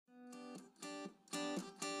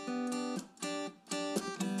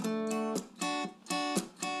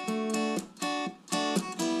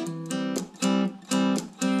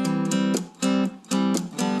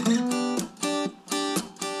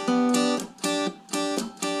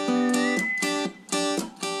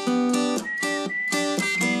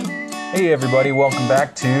Hey everybody, welcome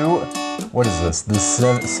back to, what is this, the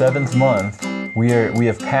seventh month. We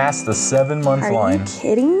have passed the 7-month line. Are you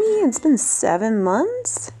kidding me? It's been 7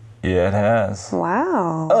 months? Yeah, it has.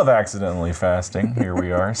 Wow. Of accidentally fasting. Here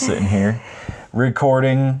we are, sitting here,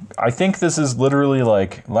 recording. I think this is literally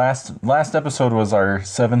like, last episode was our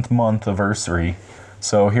 7th month anniversary.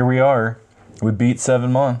 So here we are. We beat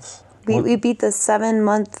 7 months. We beat the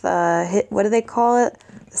 7-month hit, what do they call it?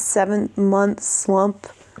 7-month slump.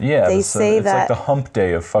 Yeah, they say it's that like the hump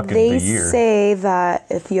day of fucking the year. They say that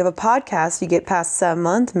if you have a podcast, you get past 7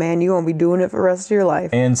 months, man, you're going to be doing it for the rest of your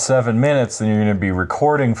life. In 7 minutes, then you're going to be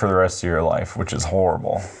recording for the rest of your life, which is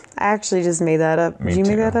horrible. I actually just made that up. Did you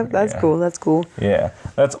make that up? That's cool. That's cool. Yeah,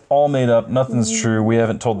 that's all made up. Nothing's true. We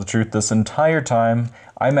haven't told the truth this entire time.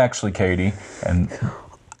 I'm actually Katie, and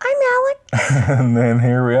I'm Alec. and then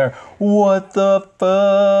here we are. What the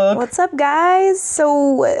fuck? What's up, guys?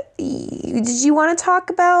 So, did you want to talk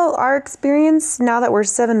about our experience now that we're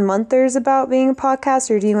 7-monthers about being a podcast,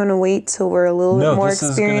 or do you want to wait till we're a little bit more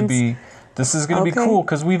experienced? This is gonna be cool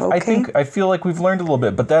because I feel like we've learned a little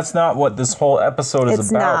bit, but that's not what this whole episode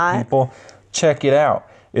is about. People, check it out.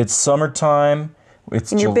 It's summertime.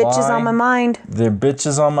 It's and July. Your bitch is on my mind. The bitch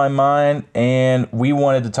is on my mind, and we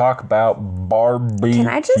wanted to talk about barbecue. Can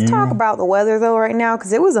I just talk about the weather, though, right now?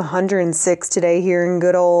 Because it was 106 today here in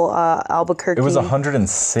good old Albuquerque. It was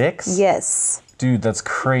 106? Yes. Dude, that's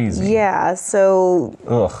crazy. Yeah, so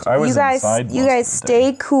I was inside you guys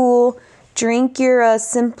stay cool. Drink your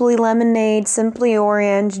Simply Lemonade, Simply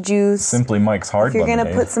Orange Juice. Simply Mike's Hard Lemonade. If you're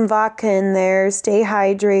going to put some vodka in there, stay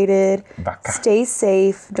hydrated. Vodka. Stay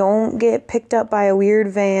safe. Don't get picked up by a weird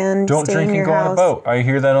van. Don't stay drink in your and go house. on a boat. I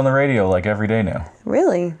hear that on the radio like every day now.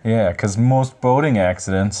 Really? Yeah, because most boating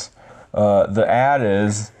accidents, the ad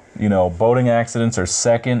is, boating accidents are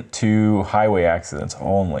second to highway accidents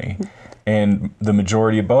only. And the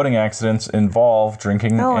majority of boating accidents involve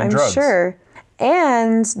drinking and drugs. I'm sure.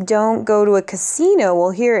 And don't go to a casino. Well,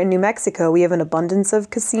 here in New Mexico, we have an abundance of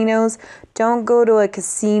casinos. Don't go to a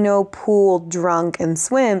casino pool drunk and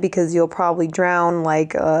swim because you'll probably drown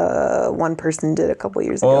like one person did a couple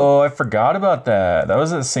years ago. Oh, I forgot about that. That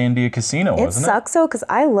was at Sandia Casino, wasn't it? It sucks, though, because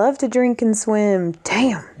I love to drink and swim.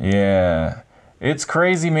 Damn. Yeah. It's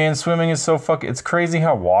crazy, man. Swimming is so it's crazy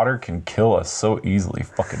how water can kill us so easily.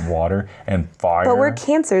 Fucking water and fire. But we're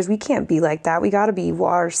cancers. We can't be like that. We got to be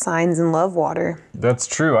water signs and love water. That's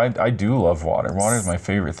true. I do love water. Water is my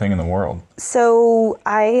favorite thing in the world. So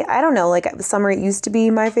I don't know. Like summer, it used to be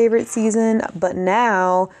my favorite season, but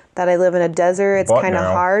now that I live in a desert, it's kind of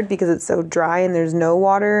hard because it's so dry and there's no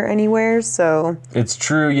water anywhere. So it's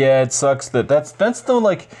true. Yeah, it sucks that's the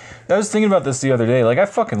like. I was thinking about this the other day. Like, I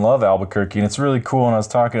fucking love Albuquerque, and it's really cool. And I was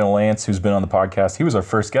talking to Lance, who's been on the podcast. He was our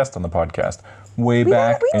first guest on the podcast way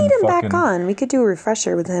back. We need him back on. We could do a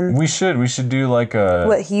refresher with him. We should. We should do like a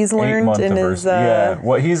what he's learned in his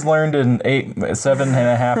what he's learned in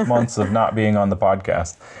 7.5 months of not being on the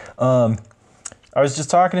podcast. I was just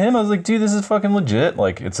talking to him. I was like, dude, this is fucking legit.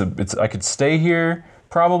 Like, it's I could stay here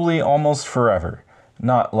probably almost forever.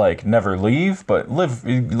 Not like never leave, but live,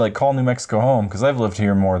 like call New Mexico home, because I've lived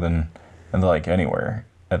here more than like anywhere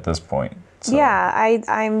at this point. So. Yeah,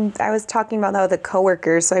 I was talking about that with a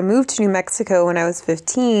coworker. So I moved to New Mexico when I was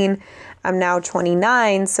 15. I'm now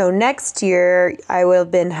 29. So next year I will have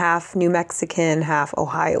been half New Mexican, half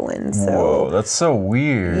Ohioan. So whoa, that's so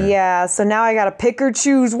weird. Yeah, so now I gotta pick or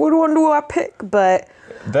choose. What one do I pick? But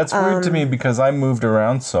that's weird to me because I moved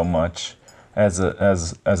around so much as a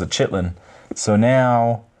chitlin. So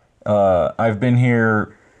now, I've been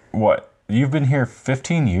here, what? You've been here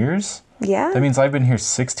 15 years? Yeah. That means I've been here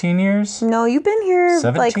 16 years? No, you've been here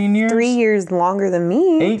 17 years? 3 years longer than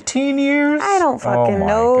me. 18 years? I don't fucking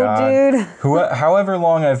know, God. dude. However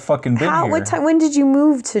long I've fucking been here. What time? When did you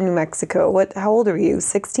move to New Mexico? How old are you?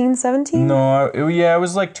 16, 17? No, it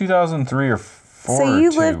was like 2003 or 4 So you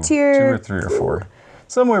lived here 2 or 3 or 4.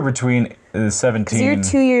 Somewhere between 17. Because you're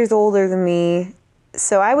 2 years older than me.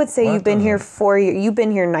 So I would say you've been here 4 years. You've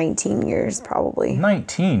been here 19 years, probably.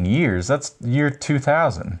 19 years? That's year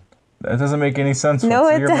 2000. That doesn't make any sense. No,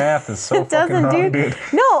 your math is so fucking wrong, dude.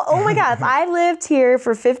 No, oh my God. If I lived here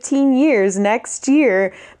for 15 years next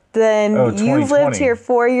year, then you've lived here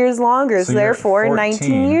 4 years longer. So therefore,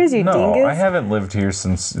 19 years, you dingus. No, I haven't lived here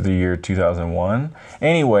since the year 2001.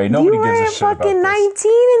 Anyway, nobody gives a shit about this. You were fucking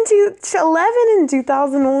 19 and 11 in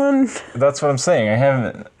 2001. That's what I'm saying. I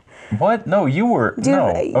haven't... What? No, you were. Dude, no.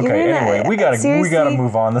 Okay. Anyway, we gotta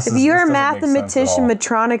move on. If you're a mathematician,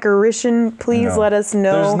 Matronic, or Rishin, please let us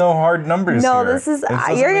know. There's no hard numbers here. No,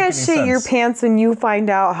 you're gonna shit your pants when you find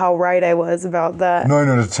out how right I was about that. 9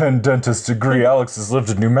 out of 10 dentist degree. Alex has lived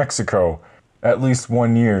in New Mexico. At least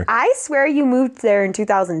 1 year. I swear you moved there in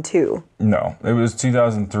 2002. No, it was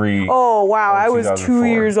 2003. Oh, wow. I was 2 2004.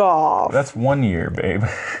 years off. That's 1 year, babe.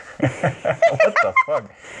 What the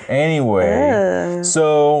fuck? Anyway,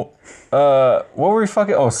 so what were we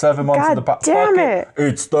fucking? Oh, 7 months of the God damn it.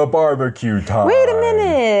 It's the barbecue time. Wait a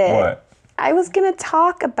minute. What? I was going to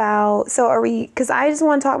talk about, so are we, because I just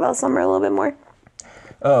want to talk about summer a little bit more.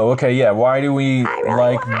 Oh, okay, yeah. Why do we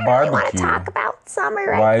like barbecue? I really want to talk about summer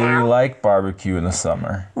right Why now. do we like barbecue in the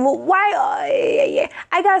summer? Well, why?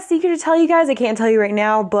 I got a secret to tell you guys. I can't tell you right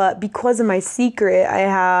now, but because of my secret, I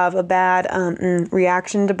have a bad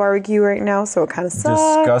reaction to barbecue right now, so it kind of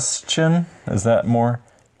sucks. Disgustion? Is that more?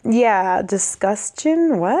 Yeah,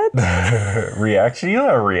 disgustion? What? Reaction? You don't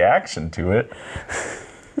have a reaction to it.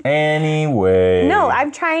 Anyway. No,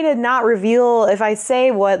 I'm trying to not reveal if I say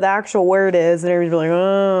what the actual word is, and everybody's like,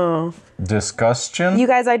 oh. Disgustion? You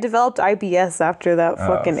guys, I developed IBS after that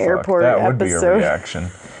fucking airport that would episode. be a reaction.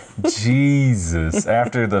 Jesus.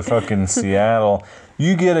 After the fucking Seattle,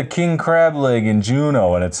 you get a king crab leg in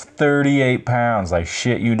Juneau and it's 38 pounds. I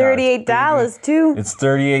shit you not. $38 too. It's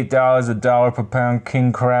 $38, $1 per pound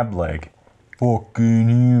king crab leg. Fucking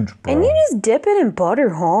huge, bro. And you just dip it in butter,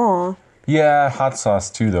 huh? Yeah, hot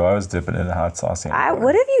sauce too, though. I was dipping it in hot sauce.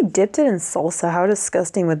 What if you dipped it in salsa? How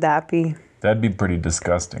disgusting would that be? That'd be pretty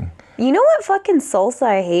disgusting. You know what fucking salsa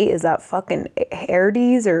I hate is that fucking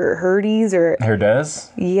Herdes or Herdes or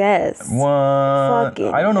Herdez? yes. What?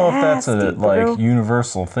 Fucking I don't know if that's a nasty, bro.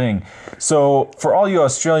 universal thing. So for all you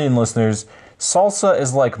Australian listeners, salsa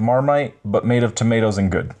is like Marmite but made of tomatoes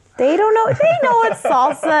and good. They don't know. They know what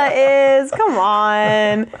salsa is. Come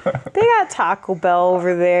on. They got Taco Bell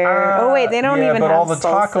over there. Oh wait, they don't even have but all the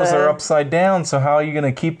salsa. tacos are upside down. So how are you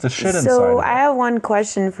gonna keep the shit inside? So of it? I have one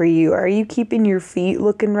question for you. Are you keeping your feet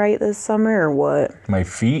looking right this summer or what? My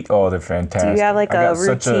feet? Oh, they're fantastic. Do you have like a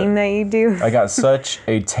routine that you do? I got such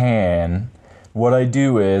a tan. What I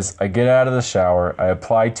do is I get out of the shower, I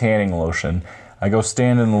apply tanning lotion, I go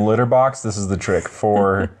stand in the litter box. This is the trick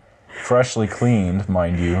for freshly cleaned,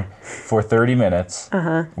 mind you, for 30 minutes.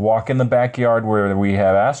 Walk in the backyard where we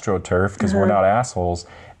have AstroTurf because we're not assholes,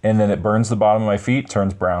 and then it burns the bottom of my feet,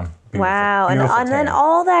 turns brown. Beautiful. Wow, Beautiful and then tan.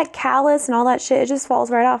 all that callus and all that shit, it just falls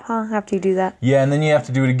right off, huh? After you do that. Yeah, and then you have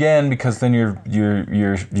to do it again because then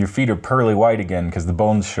your feet are pearly white again because the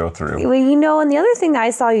bones show through. Well, you know, and the other thing that I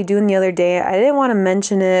saw you doing the other day, I didn't want to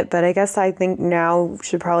mention it, but I guess I think now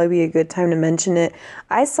should probably be a good time to mention it.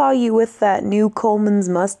 I saw you with that new Coleman's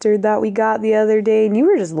mustard that we got the other day, and you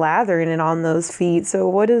were just lathering it on those feet. So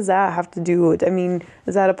what does that have to do with? I mean,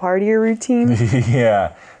 is that a part of your routine?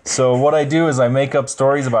 Yeah. So what I do is I make up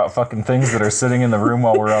stories about fucking things that are sitting in the room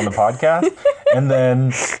while we're on the podcast, and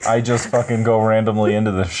then I just fucking go randomly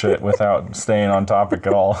into the shit without staying on topic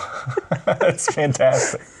at all. It's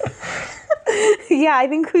fantastic. Yeah, I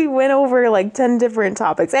think we went over like 10 different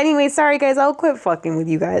topics. Anyway, sorry guys, I'll quit fucking with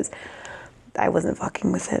you guys. I wasn't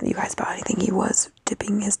fucking with you guys, but I think he was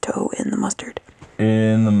dipping his toe in the mustard.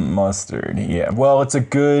 In the mustard, yeah. Well, it's a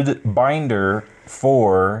good binder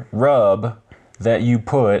for rub that you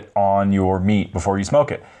put on your meat before you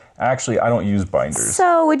smoke it. Actually, I don't use binders.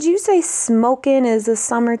 So, would you say smoking is a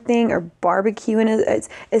summer thing or barbecuing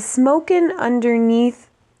is smoking underneath?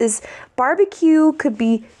 Is barbecue could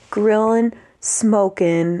be grilling,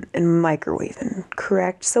 smoking, and microwaving,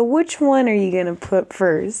 correct? So, which one are you gonna put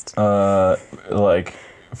first? Like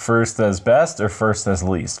first as best or first as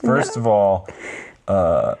least? First of all,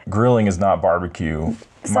 grilling is not barbecue.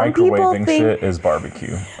 Some people Microwaving think- shit is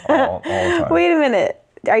barbecue all the time. Wait a minute.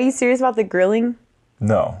 Are you serious about the grilling?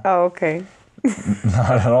 No, Oh, okay.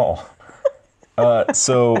 not at all.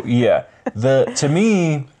 So yeah, to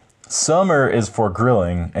me, summer is for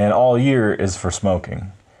grilling and all year is for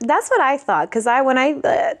smoking. That's what I thought, because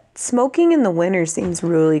smoking in the winter seems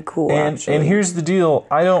really cool. And here's the deal: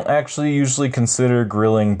 I don't actually usually consider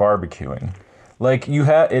grilling barbecuing. Like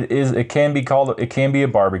it can be a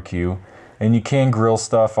barbecue, and you can grill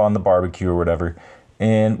stuff on the barbecue or whatever,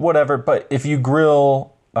 and whatever. But if you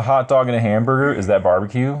grill a hot dog and a hamburger, is that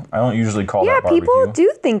barbecue? I don't usually call that barbecue. People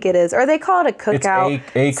do think it is, or they call it a cookout.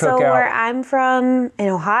 It's a So cookout. where I'm from in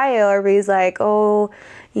Ohio, everybody's like, oh,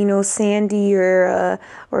 you know, Sandy or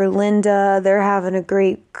Linda, they're having a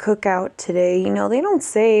great cookout today. You know, they don't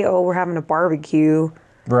say, oh, we're having a barbecue.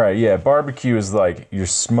 Right, yeah. Barbecue is like you're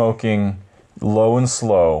smoking low and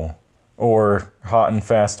slow, or hot and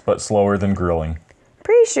fast but slower than grilling.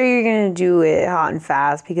 Pretty sure you're gonna do it hot and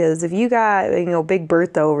fast, because if you got, you know, Big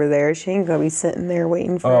Bertha over there, she ain't gonna be sitting there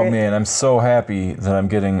waiting for it. Oh man, I'm so happy that I'm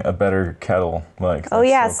getting a better kettle. Oh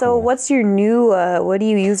yeah, so cool. what's your new, what do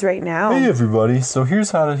you use right now? Hey everybody, so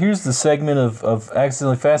here's the segment of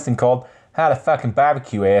Accidentally Fasting called how to fucking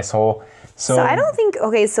barbecue, asshole. So I don't think,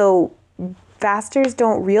 okay, so fasters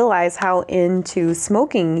don't realize how into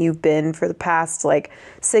smoking you've been for the past like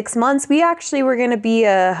 6 months. We actually were going to be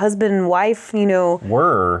a husband and wife, you know.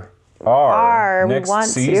 Are we next want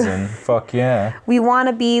season. to. Fuck yeah. We want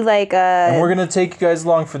to be like And we're going to take you guys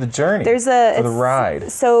along for the journey. For the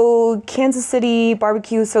ride. So Kansas City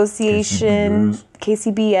Barbecue Association,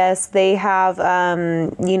 KCBS, they have,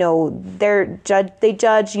 you know, they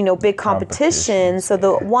judge, you know, big competitions. So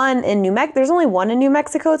the one in New Mexico, there's only one in New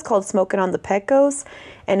Mexico. It's called Smoking on the Pecos.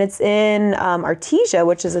 And it's in Artesia,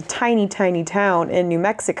 which is a tiny, tiny town in New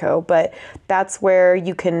Mexico. But that's where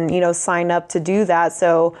you can, you know, sign up to do that.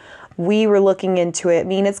 So we were looking into it. I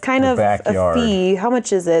mean, it's kind of backyard. A fee. How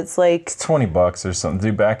much is it? It's like $20 or something.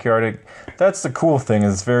 Do backyard. That's the cool thing.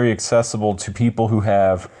 Is it's very accessible to people who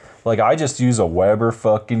have, like, I just use a Weber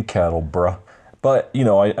fucking kettle, bruh. But, you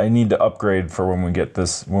know, I need to upgrade for when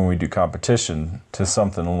we do competition to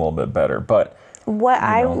something a little bit better. But what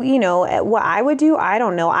I would do, I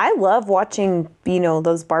don't know. I love watching, you know,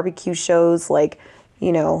 those barbecue shows, like,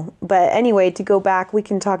 you know, but anyway, to go back, we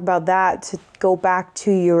can talk about that, to go back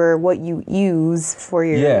to what you use for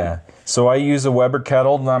your... Yeah, so I use a Weber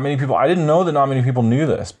kettle. I didn't know that not many people knew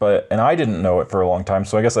this, and I didn't know it for a long time,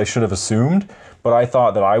 so I guess I should have assumed, but I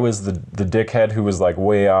thought that I was the dickhead who was like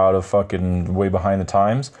way behind the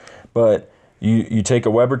times. But you take a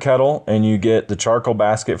Weber kettle and you get the charcoal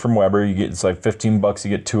basket from Weber. It's like $15, you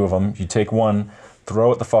get 2 of them. You take one,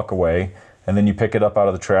 throw it the fuck away, and then you pick it up out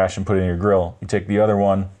of the trash and put it in your grill. You take the other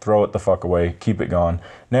one, throw it the fuck away, keep it gone.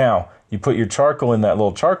 Now, you put your charcoal in that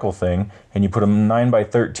little charcoal thing, and you put a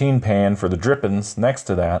 9x13 pan for the drippings next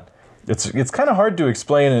to that. It's kind of hard to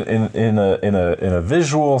explain in a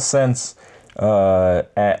visual sense on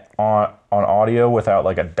audio without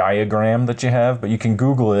like a diagram that you have, but you can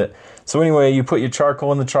Google it. So anyway, you put your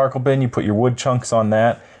charcoal in the charcoal bin, you put your wood chunks on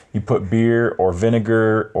that, you put beer or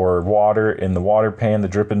vinegar or water in the water pan, the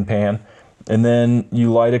dripping pan. And then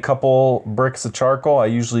you light a couple bricks of charcoal. I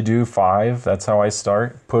usually do 5. That's how I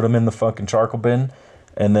start. Put them in the fucking charcoal bin.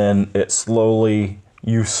 And then it slowly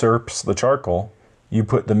usurps the charcoal. You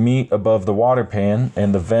put the meat above the water pan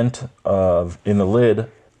and the vent in the lid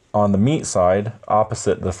on the meat side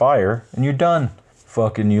opposite the fire. And you're done.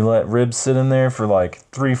 Fucking you let ribs sit in there for like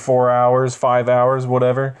 3-4 hours, 5 hours,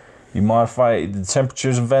 whatever. You modify the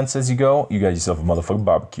temperatures and vents as you go. You got yourself a motherfucking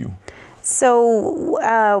barbecue. So,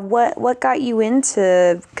 what got you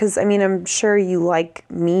into, because, I mean, I'm sure you like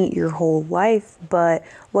meat your whole life, but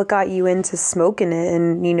what got you into smoking it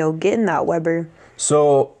and, you know, getting that Weber?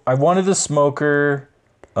 So, I wanted a smoker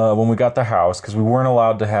when we got the house, because we weren't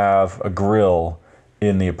allowed to have a grill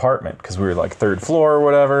in the apartment, because we were like 3rd floor or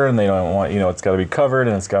whatever, and they don't want, you know, it's got to be covered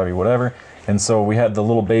and it's got to be whatever. And so we had the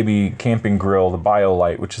little baby camping grill, the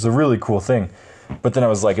BioLite, which is a really cool thing. But then I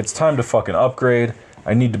was like, it's time to fucking upgrade.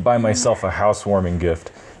 I need to buy myself a housewarming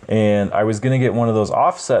gift. And I was going to get one of those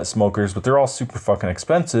offset smokers, but they're all super fucking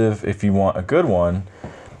expensive if you want a good one.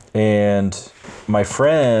 And my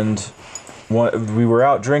friend, we were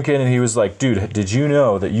out drinking and he was like, dude, did you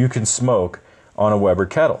know that you can smoke on a Weber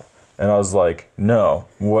kettle? And I was like, no,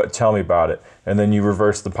 what? Tell me about it. And then you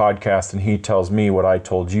reverse the podcast and he tells me what I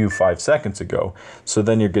told you 5 seconds ago. So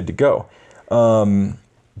then you're good to go.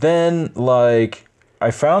 Then, like, I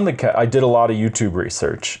found I did a lot of YouTube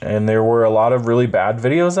research, and there were a lot of really bad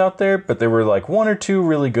videos out there, but there were like 1 or 2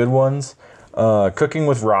 really good ones. Cooking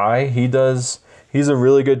with Rye, he's a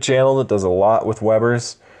really good channel that does a lot with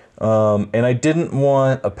Webers. And I didn't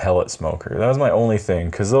want a pellet smoker. That was my only thing,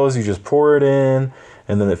 because those you just pour it in,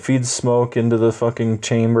 and then it feeds smoke into the fucking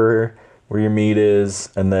chamber where your meat is,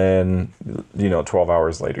 and then, you know, 12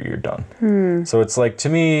 hours later you're done. So it's like, to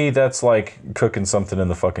me, that's like cooking something in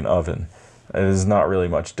the fucking oven. It is not really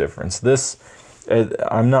much difference.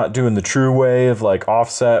 I'm not doing the true way of like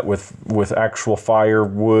offset with actual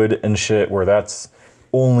firewood and shit, where that's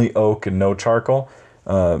only oak and no charcoal.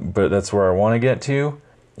 But that's where I want to get to.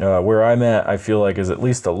 Where I'm at, I feel like is at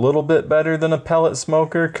least a little bit better than a pellet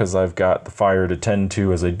smoker, because I've got the fire to tend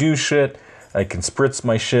to as I do shit. I can spritz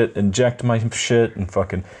my shit, inject my shit, and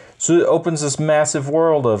fucking... So it opens this massive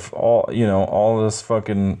world of all this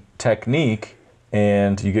fucking technique,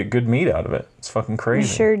 and you get good meat out of it. It's fucking crazy.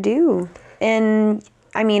 You sure do. And,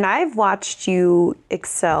 I mean, I've watched you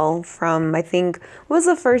excel from, I think, what was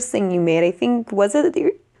the first thing you made? I think, was it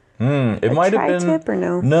it might have been... tri-tip or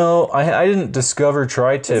no? No, I didn't discover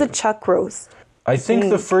tri-tip. It was a chuck roast. I think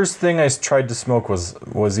the first thing I tried to smoke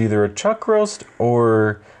was either a chuck roast,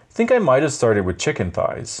 or I think I might have started with chicken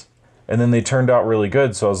thighs. And then they turned out really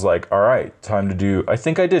good, so I was like, all right, time to do... I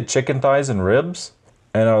think I did chicken thighs and ribs.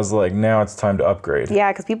 And I was like, now it's time to upgrade.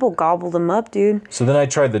 Yeah, because people gobbled them up, dude. So then I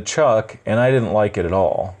tried the chuck, and I didn't like it at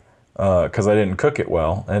all because I didn't cook it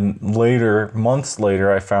well. And later, months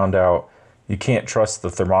later, I found out you can't trust the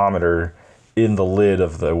thermometer in the lid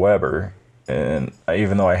of the Weber. And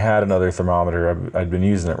even though I had another thermometer, I'd been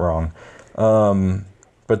using it wrong.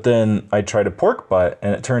 But then I tried a pork butt,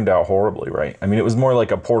 and it turned out horribly, right? I mean, it was more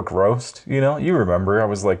like a pork roast, you know? You remember, I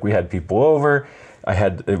was like, we had people over.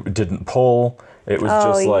 It didn't pull. It was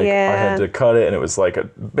just like, I had to cut it, and it was like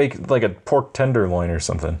a pork tenderloin or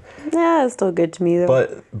something. Yeah, it's still good to me,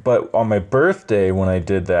 though. But on my birthday, when I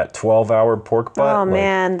did that 12-hour pork butt. Oh,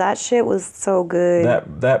 man, that shit was so good.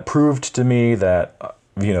 That proved to me that,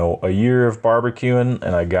 a year of barbecuing,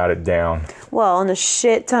 and I got it down. Well, and a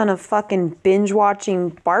shit ton of fucking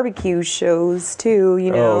binge-watching barbecue shows, too,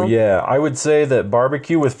 Oh, yeah. I would say that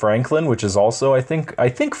Barbecue with Franklin, which is also, I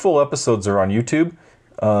think full episodes are on YouTube.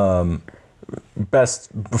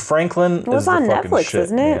 Franklin is the on fucking Netflix, shit,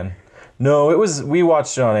 isn't it? man. No, we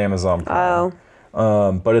watched it on Amazon Prime.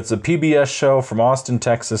 But it's a PBS show from Austin,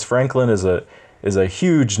 Texas. Franklin is a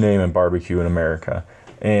huge name in barbecue in America,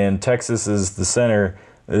 and Texas is the center,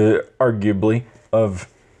 arguably, of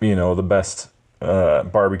the best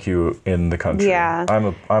barbecue in the country. Yeah. I'm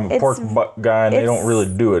a pork butt guy, and they don't really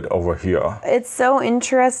do it over here. It's so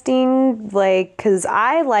interesting, like, because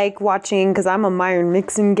I like watching, because I'm a Myron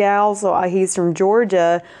Mixon gal, so he's from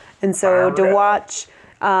Georgia, and so to watch,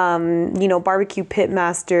 Barbecue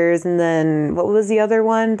Pitmasters, and then, what was the other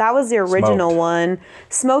one? That was the original one.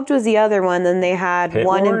 Smoked was the other one, then they had Pit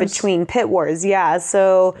one Wars? in between, Pit Wars, yeah,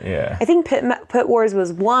 so Yeah. I think Pit Wars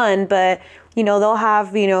was one, but they'll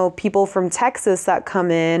have, people from Texas that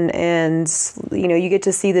come in, and, you get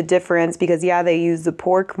to see the difference because, they use the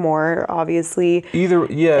pork more, obviously.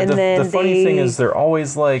 The funny thing is they're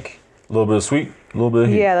always like, a little bit of sweet, a little bit of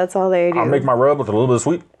heat. Yeah, that's all they do. I'll make my rub with a little bit of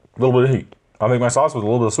sweet, a little bit of heat. I'll make my sauce with a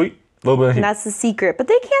little bit of sweet, a little bit of heat. And that's the secret. But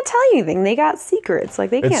they can't tell you anything. They got secrets.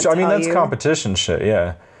 Like, they can't tell you. That's competition shit,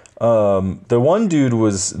 yeah. The one dude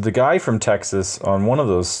was, the guy from Texas on one of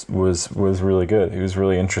those was really good. He was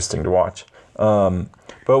really interesting to watch. But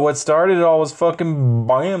what started it all was fucking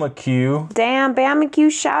Barbecue. Damn,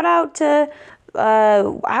 Barbecue. Shout out to, I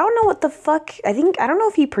don't know what the fuck, I don't know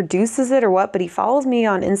if he produces it or what, but he follows me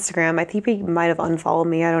on Instagram. I think he might have unfollowed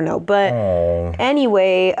me. I don't know. But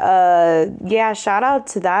anyway, shout out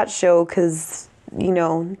to that show because,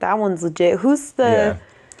 that one's legit. Who's the...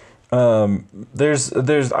 Yeah. There's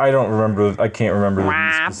I can't remember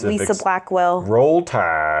the specifics. Lisa Blackwell. Roll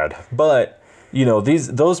Tide. But,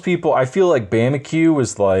 those people, I feel like Barbecue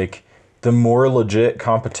was like the more legit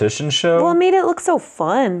competition show. Well, it made it look so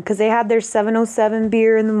fun because they had their 707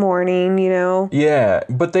 beer in the morning, Yeah,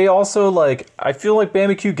 but they also I feel like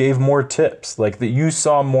Barbecue gave more tips, like that you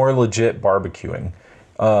saw more legit barbecuing.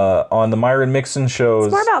 On the Myron Mixon shows.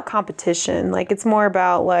 It's more about competition. Like, it's more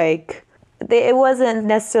about it wasn't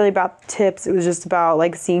necessarily about tips. It was just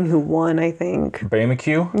about seeing who won, I think.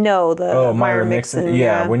 Barbecue? No, Myron Mixon.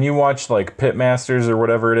 Yeah, when you watch Pitmasters or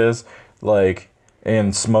whatever it is,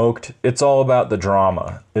 and Smoked, it's all about the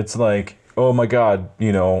drama. It's like, oh my god,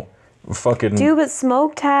 fucking... Dude, but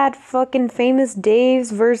Smoked had fucking Famous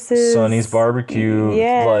Dave's versus... Sonny's Barbecue.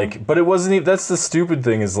 Yeah. But it wasn't even... That's the stupid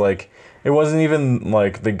thing is, it wasn't even,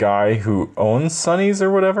 the guy who owns Sonny's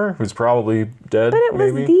or whatever, who's probably dead, But it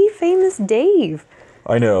was the Famous Dave.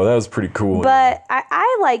 I know, that was pretty cool. But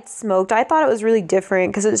I liked Smoked. I thought it was really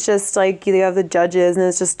different because it's just you have the judges and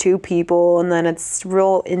it's just two people and then it's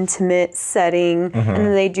real intimate setting. Mm-hmm. And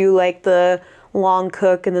then they do the long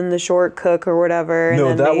cook and then the short cook or whatever.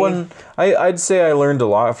 No, that one, I'd say I learned a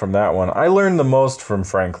lot from that one. I learned the most from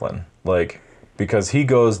Franklin, because he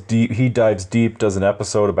goes deep, he dives deep, does an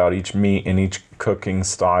episode about each meat and each cooking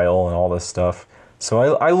style and all this stuff.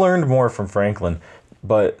 So I learned more from Franklin.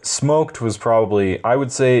 But Smoked was probably, I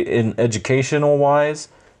would say, in educational wise,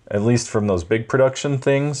 at least from those big production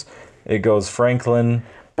things, it goes Franklin.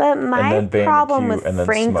 But my problem with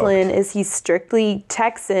Franklin Smoked. is he's strictly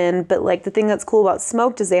Texan, but the thing that's cool about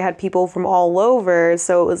Smoked is they had people from all over,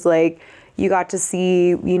 so it was you got to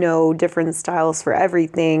see, different styles for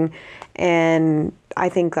everything, and I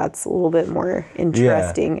think that's a little bit more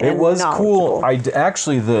interesting. Yeah, it was cool.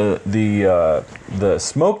 Actually the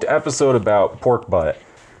Smoked episode about pork butt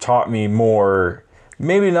taught me more.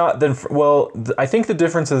 Maybe not than I think the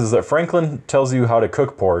difference is that Franklin tells you how to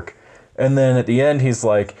cook pork, and then at the end he's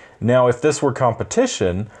like, now if this were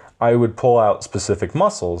competition, I would pull out specific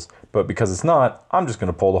muscles, but because it's not, I'm just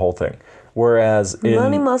going to pull the whole thing. Whereas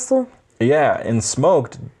money muscle. Yeah, in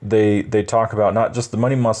Smoked, they talk about not just the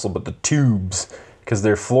money muscle, but the tubes. Because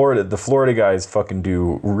the Florida guys fucking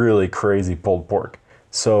do really crazy pulled pork.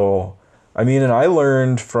 So, I mean, and I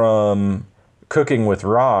learned from Cooking with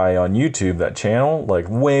Rye on YouTube, that channel, like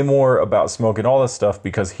way more about smoking all this stuff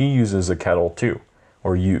because he uses a kettle too,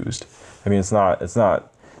 or used. I mean, it's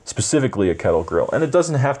not specifically a kettle grill, and it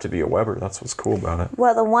doesn't have to be a Weber. That's what's cool about it.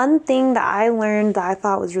 Well, the one thing that I learned that I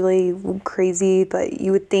thought was really crazy, but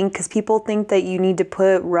you would think, because people think that you need to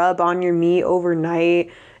put rub on your meat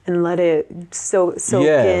overnight and let it soak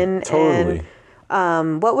in. Totally.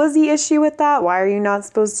 And what was the issue with that? Why are you not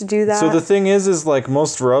supposed to do that? So the thing is like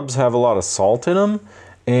most rubs have a lot of salt in them,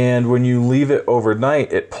 and when you leave it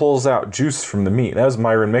overnight, it pulls out juice from the meat. That was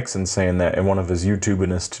Myron Mixon saying that in one of his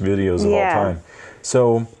YouTubinist videos of all time.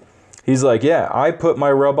 So he's like, yeah, I put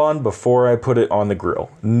my rub on before I put it on the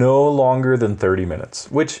grill. No longer than 30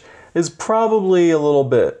 minutes, which is probably a little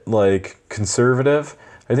bit like conservative.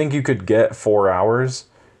 I think you could get 4 hours,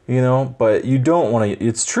 you know, but you don't want to.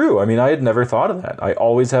 It's true. I mean, I had never thought of that. I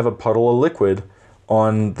always have a puddle of liquid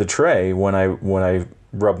on the tray when I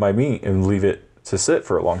rub my meat and leave it to sit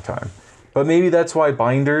for a long time. But maybe that's why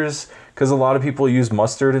binders, because a lot of people use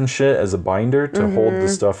mustard and shit as a binder to hold the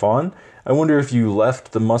stuff on. I wonder if you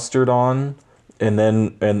left the mustard on and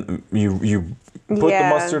you put the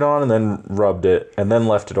mustard on and then rubbed it and then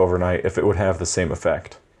left it overnight, if it would have the same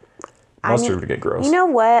effect. Mustard would get gross. You know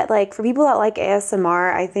what? Like, for people that like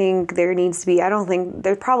ASMR, I think there needs to be, I don't think,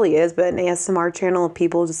 there probably is, but an ASMR channel of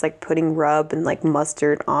people just like putting rub and like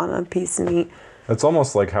mustard on a piece of meat. That's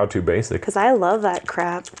almost like How To Basic. Because I love that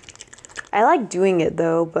crap. I like doing it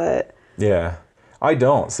though, but... Yeah. I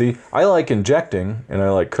don't. See, I like injecting and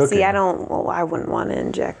I like cooking. See, I wouldn't want to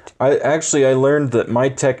inject. I learned that my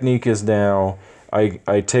technique is now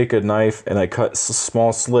I take a knife and I cut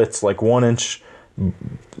small slits, like 1 inch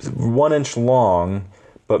long,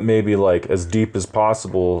 but maybe like as deep as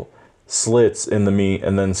possible, slits in the meat,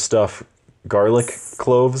 and then stuff garlic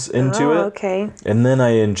cloves into it. Okay. And then I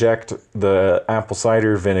inject the apple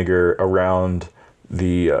cider vinegar around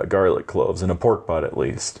the garlic cloves, in a pork butt at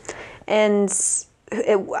least. And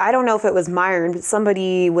I don't know if it was Myron, but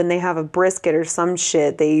somebody, when they have a brisket or some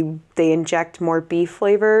shit, they inject more beef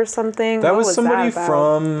flavor or something. That was somebody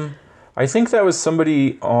from... I think that was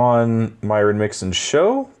somebody on Myron Mixon's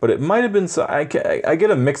show, but it might have been... I get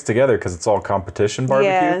them mixed together because it's all competition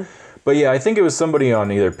barbecue. Yeah. But yeah, I think it was somebody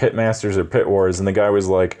on either Pitmasters or Pit Wars, and the guy was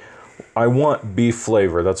like, I want beef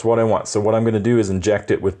flavor. That's what I want. So what I'm going to do is inject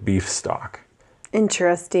it with beef stock.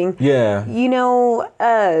 Interesting. Yeah. You know,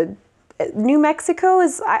 New Mexico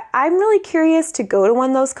is... I'm really curious to go to one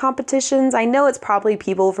of those competitions. I know it's probably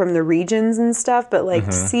people from the regions and stuff, but like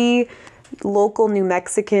to see local New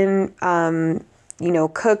Mexican, you know,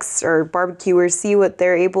 cooks or barbecuers, see what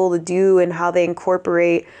they're able to do and how they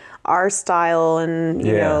incorporate our style and,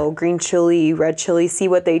 you know, green chili, red chili, see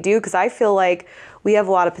what they do. Because I feel like we have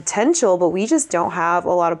a lot of potential, but we just don't have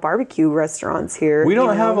a lot of barbecue restaurants here. We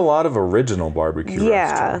don't have a lot of original barbecue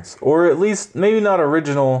restaurants. Or at least, maybe not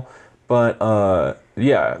original, but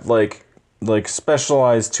yeah, like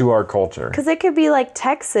specialized to our culture. Because it could be like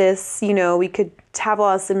Texas, you know, we could have a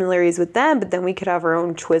lot of similarities with them, but then we could have our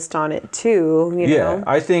own twist on it too, you know?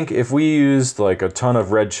 I think if we used like a ton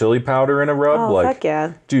of red chili powder in a rub, like, heck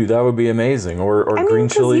yeah. Dude, that would be amazing. Or green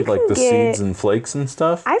chili, like the seeds and flakes and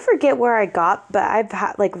stuff. I forget where I got, but I've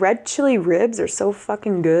had, like, red chili ribs are so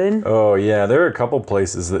fucking good. Oh yeah, there are a couple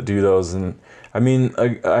places that do those, and I mean,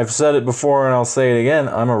 I've said it before and I'll say it again,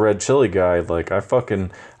 I'm a red chili guy. Like,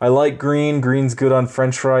 I like green. Green's good on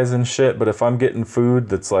french fries and shit, but if I'm getting food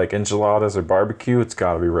that's like enchiladas or barbecue, it's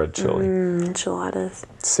gotta be red chili. Enchiladas.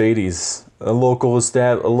 Sadie's, a local,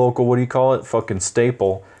 what do you call it? Fucking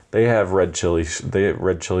staple. They have red chili. They have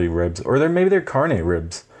red chili ribs. Or maybe they're carne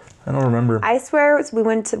ribs. I don't remember. I swear when we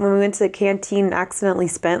went to the canteen and accidentally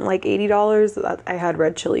spent like $80, I had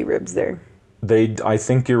red chili ribs there. I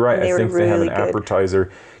think you're right. I think they have an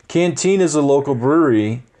appetizer. Canteen is a local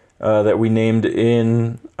brewery that we named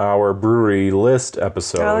in our brewery list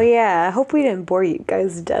episode. Oh yeah, I hope we didn't bore you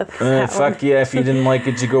guys to death. Fuck yeah! If you didn't like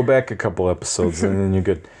it, you go back a couple episodes and then you're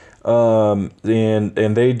good.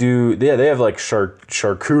 And they do. Yeah, they have like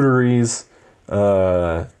charcuteries,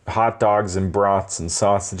 hot dogs and brats and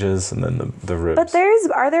sausages, and then the ribs. But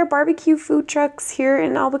are there barbecue food trucks here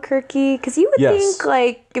in Albuquerque? Because you would think,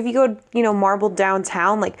 like, if you go, you know, Marble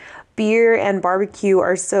downtown, like, beer and barbecue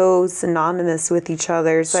are so synonymous with each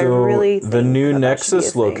other. So I really think the new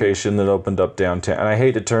Nexus location that opened up downtown, and I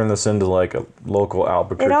hate to turn this into like a local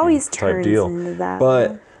Albuquerque type deal, into that,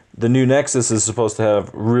 but the new Nexus is supposed to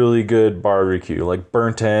have really good barbecue, like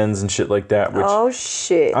burnt ends and shit like that. Which oh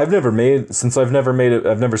shit! I've never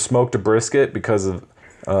smoked a brisket because of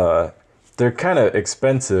the they're kind of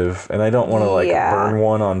expensive, and I don't want to like burn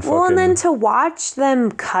one on fucking. Well, and then to watch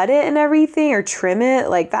them cut it and everything or trim it,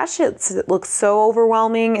 like that shit looks so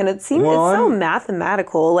overwhelming, and it seems it's so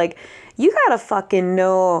mathematical. Like you gotta fucking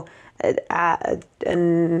know an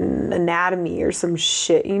anatomy or some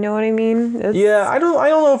shit. You know what I mean? Yeah, I don't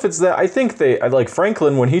know if it's that. I think like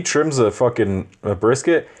Franklin, when he trims a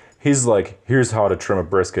brisket, he's like, here's how to trim a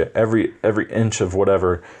brisket. Every inch of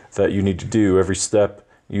whatever that you need to do, every step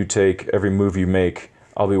you take, every move you make,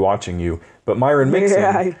 I'll be watching you. But Myron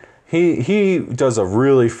Mixon, he does a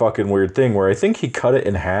really fucking weird thing where I think he cut it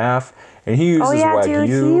in half and he uses Wagyu.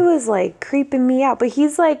 Dude, he was like creeping me out. But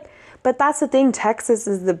he's like, but that's the thing. Texas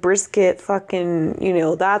is the brisket fucking,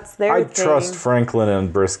 that's their thing. I trust Franklin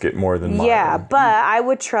and brisket more than Myron. Yeah, but I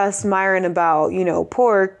would trust Myron about,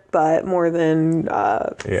 pork, but more than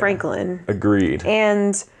Franklin. Agreed.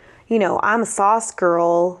 And, I'm a sauce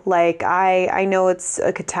girl. Like, I know it's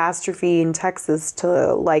a catastrophe in Texas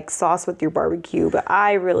to like sauce with your barbecue, but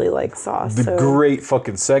I really like sauce. Great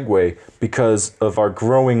fucking segue, because of our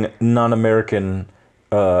growing non-American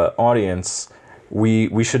audience.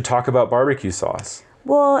 We should talk about barbecue sauce.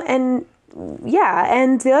 Well, and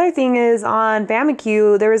the other thing is on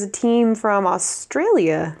BBQ, there was a team from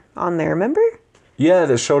Australia on there, remember? Yeah,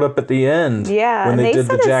 that showed up at the end. Yeah, when they did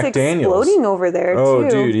the Jack Daniels. Exploding over there too. Oh,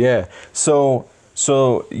 dude, yeah. So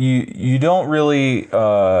you don't really,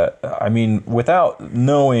 without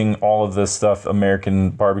knowing all of this stuff,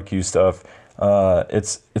 American barbecue stuff,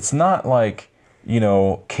 it's not like,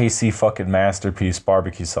 KC fucking Masterpiece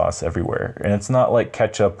barbecue sauce everywhere. And it's not like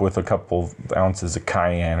ketchup with a couple ounces of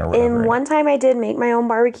cayenne or whatever. And one time I did make my own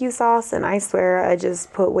barbecue sauce, and I swear I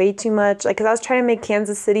just put way too much. Like, because I was trying to make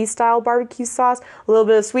Kansas City style barbecue sauce, a little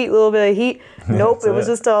bit of sweet, a little bit of heat. Nope, it was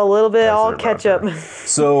just a little bit all ketchup.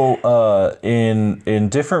 So in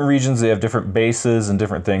different regions, they have different bases and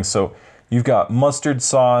different things. So you've got mustard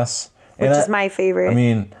sauce. Which is my favorite. I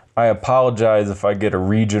mean, I apologize if I get a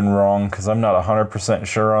region wrong, because I'm not 100%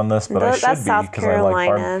 sure on this, but I should be, because I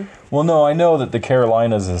like Well, no, I know that the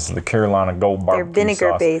Carolinas is the Carolina Gold barbecue sauce. They're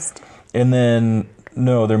vinegar based. And then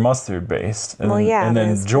no, they're mustard based. And, and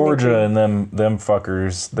then Georgia and them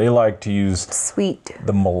fuckers, they like to use sweet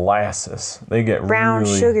the molasses. They get brown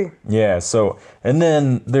sugar. Yeah. So and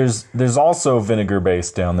then there's also vinegar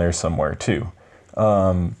based down there somewhere too.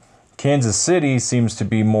 Kansas City seems to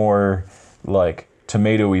be more like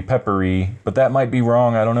tomatoey, peppery, but that might be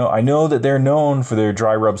wrong. I don't know. I know that they're known for their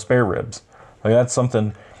dry rub spare ribs. Like that's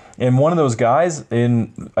something. And one of those guys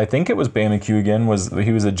I think it was BBQ again,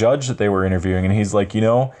 he was a judge that they were interviewing, and he's like,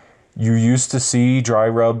 you used to see dry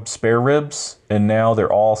rub spare ribs, and now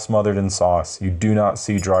they're all smothered in sauce. You do not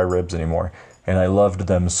see dry ribs anymore. And I loved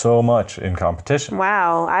them so much in competition.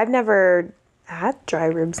 Wow, I've never had dry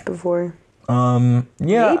ribs before. Yeah,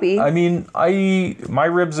 maybe. I mean, my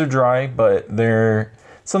ribs are dry, but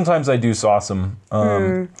sometimes I do sauce them.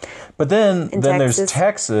 But then there's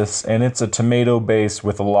Texas, and it's a tomato base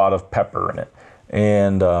with a lot of pepper in it,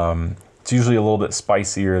 and it's usually a little bit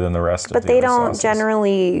spicier than the rest of the other sauces. But they don't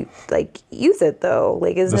generally use it though.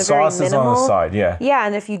 Like, isn't it very minimal? The sauce is on the side, yeah. Yeah,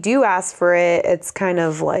 and if you do ask for it, it's kind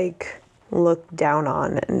of like looked down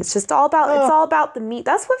on, and it's just all about the meat.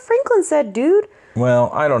 That's what Franklin said, dude. Well,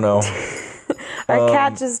 I don't know. Our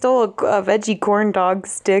cat just stole a veggie corn dog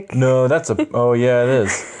stick. No, oh yeah, it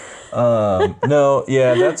is. No,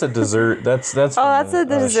 yeah, that's a dessert. That's that's a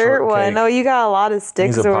dessert one. Oh, you got a lot of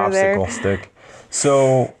sticks over there. He's a popsicle stick.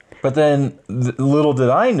 So, but then little did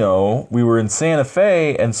I know, we were in Santa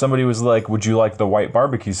Fe, and somebody was like, "Would you like the white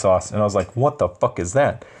barbecue sauce?" And I was like, "What the fuck is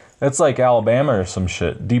that?" It's like Alabama or some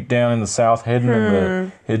shit. Deep down in the South, hidden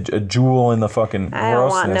in a jewel in the fucking grossness. I don't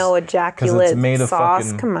want no ejaculate it's made of sauce.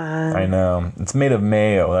 Fucking, come on. I know. It's made of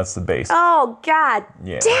mayo. That's the base. Oh, God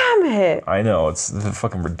damn it. I know. It's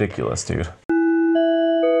fucking ridiculous, dude.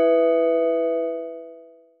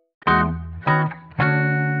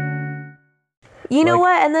 You know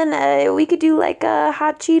what? And then we could do like a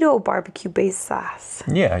hot Cheeto barbecue-based sauce.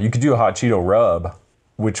 Yeah, you could do a hot Cheeto rub,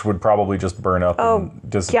 which would probably just burn up and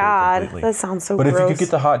disappear completely. That sounds so gross. But if you could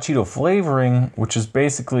get the hot Cheeto flavoring, which is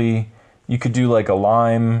basically, you could do like a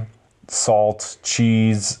lime, salt,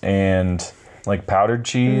 cheese, and like powdered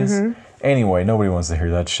cheese. Mm-hmm. Anyway, nobody wants to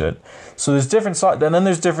hear that shit. So there's different and then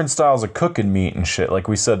there's different styles of cooking meat and shit. Like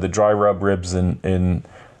we said, the dry rub ribs and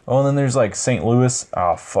and then there's like St. Louis.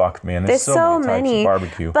 Oh, fuck, man. There's so many types of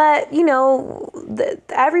barbecue. But,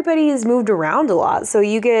 everybody has moved around a lot. So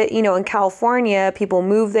you get, in California, people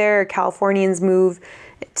move there. Californians move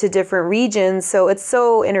to different regions. So it's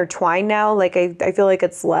so intertwined now. Like, I feel like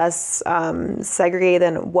it's less segregated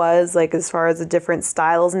than it was. Like, as far as the different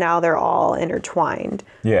styles, now they're all intertwined.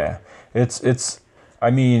 Yeah. It's. I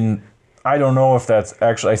mean, I don't know if that's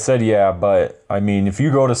actually. I said yeah, but I mean, if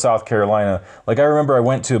you go to South Carolina, like I remember, I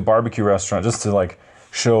went to a barbecue restaurant just to like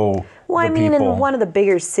show. Well, I mean, in one of the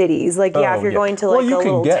bigger cities, like if you're going to like a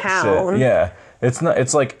little town, shit. Yeah, it's not.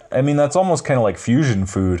 It's like I mean, that's almost kind of like fusion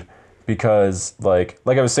food because like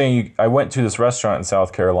I was saying, I went to this restaurant in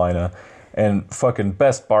South Carolina, and fucking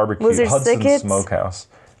best barbecue, Lizard Hudson Stickets? Smokehouse.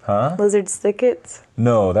 Huh? Lizard Stickets.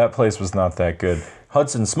 No, that place was not that good.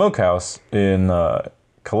 Hudson Smokehouse in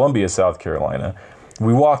Columbia, South Carolina.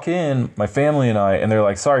 We walk in, my family and I, and they're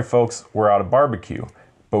like, "Sorry, folks, we're out of barbecue,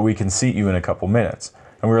 but we can seat you in a couple minutes."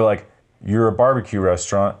 And we were like, "You're a barbecue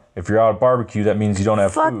restaurant. If you're out of barbecue, that means you don't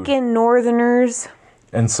have food." Fucking Northerners.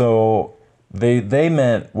 And so they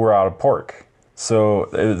meant we're out of pork. So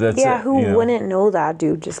that's Yeah, it, who wouldn't know that,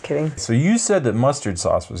 dude? Just kidding. So you said that mustard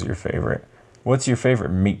sauce was your favorite. What's your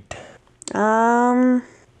favorite meat?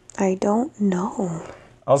 I don't know.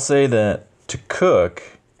 I'll say that to cook,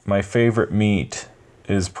 my favorite meat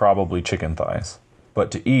is probably chicken thighs,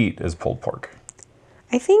 but to eat is pulled pork.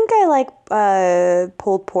 I think I like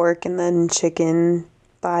pulled pork and then chicken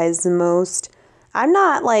thighs the most. I'm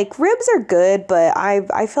not like ribs are good, but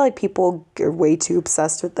I feel like people are way too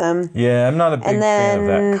obsessed with them. Yeah, I'm not a big fan of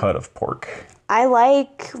that cut of pork. I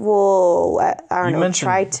like I don't know.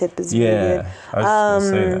 Tri-tip is really good. I was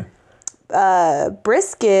just gonna say that.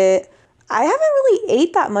 Brisket. I haven't really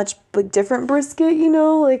ate that much, but different brisket.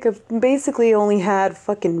 Like I've basically only had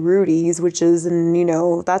fucking Rudy's, which is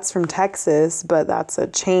that's from Texas, but that's a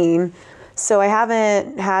chain. So I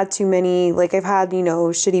haven't had too many, like I've had,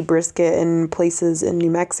 shitty brisket in places in New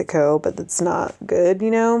Mexico, but that's not good,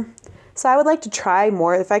 So I would like to try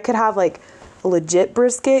more. If I could have like a legit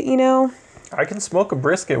brisket, I can smoke a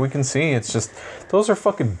brisket. We can see. It's just, those are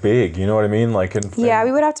fucking big. You know what I mean? Like, yeah,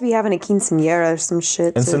 we would have to be having a quinceañera or some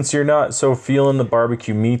shit. And since you're not so feeling the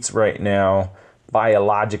barbecue meats right now,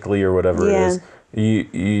 biologically or whatever it is,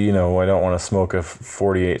 you know, I don't want to smoke a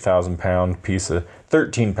 48,000 pound piece of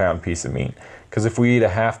 13-pound piece of meat, because if we eat a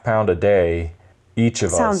half pound a day, each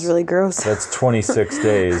of us, sounds really gross. That's 26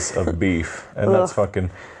 days of beef, and that's fucking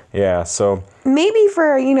so maybe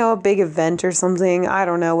for a big event or something, I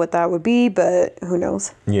don't know what that would be, but who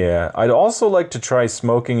knows. Yeah, I'd also like to try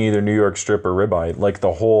smoking either New York strip or ribeye, like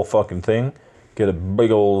the whole fucking thing. Get a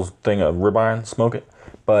big old thing of ribeye and smoke it,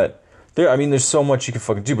 but there's so much you can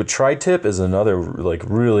fucking do. But tri-tip is another, like,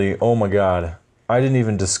 really, oh my god. I didn't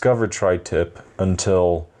even discover tri-tip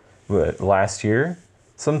until last year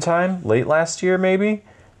sometime, late last year maybe,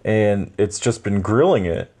 and it's just been grilling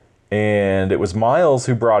it. And it was Miles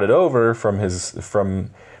who brought it over from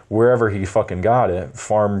wherever he fucking got it,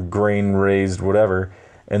 farm grain raised whatever.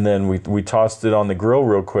 And then we tossed it on the grill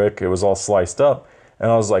real quick. It was all sliced up,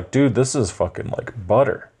 and I was like, dude, this is fucking like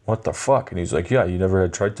butter. What the fuck? And he's like, yeah, you never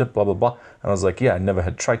had tri-tip, blah blah blah. And I was like, yeah, I never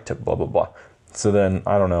had tri-tip, blah blah blah. So then,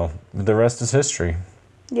 I don't know. The rest is history.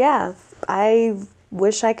 Yeah, I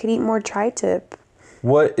wish I could eat more tri-tip.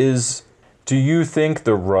 Do you think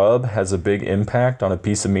the rub has a big impact on a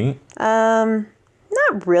piece of meat? Not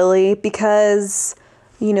really, because,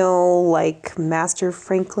 like Master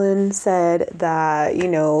Franklin said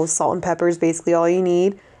that, salt and pepper is basically all you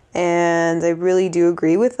need. And I really do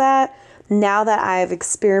agree with that. Now that I've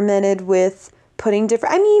experimented with putting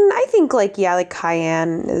different, I think like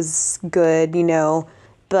cayenne is good,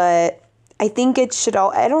 but I think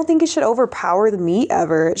I don't think it should overpower the meat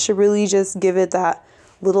ever. It should really just give it that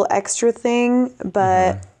little extra thing,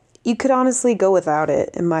 but you could honestly go without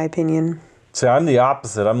it, in my opinion. See, I'm the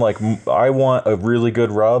opposite. I'm like, I want a really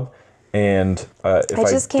good rub, and if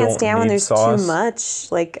I just can't stand when there's too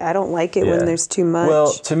much. Like, I don't like it when there's too much.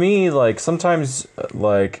 Well, to me, like, sometimes,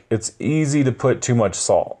 like, it's easy to put too much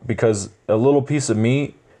salt, because a little piece of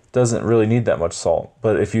meat doesn't really need that much salt.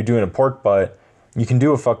 But if you're doing a pork butt, you can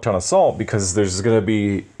do a fuck ton of salt, because there's going to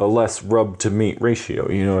be a less rub to meat ratio,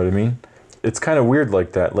 you know what I mean? It's kind of weird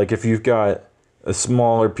like that. Like, if you've got a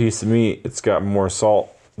smaller piece of meat, it's got more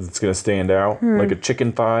salt that's going to stand out, like a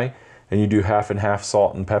chicken thigh, and you do half and half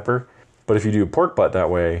salt and pepper. But if you do a pork butt that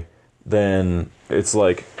way, then it's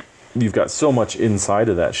like you've got so much inside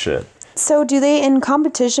of that shit. So do they, in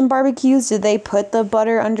competition barbecues, do they put the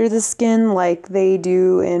butter under the skin like they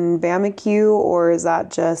do in Barbecue, or is that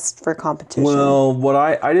just for competition? Well, what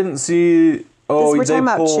I didn't see... Oh, we're talking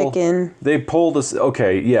about chicken. They pulled us...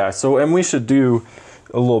 Okay, yeah. So, and we should do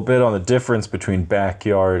a little bit on the difference between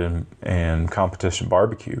backyard and competition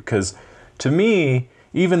barbecue. Because to me,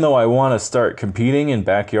 even though I want to start competing in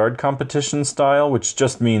backyard competition style, which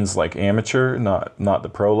just means like amateur, not the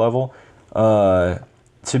pro level,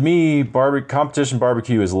 to me, competition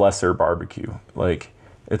barbecue is lesser barbecue. Like,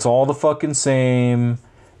 it's all the fucking same.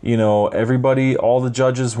 you know, everybody, all the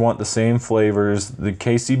judges want the same flavors. The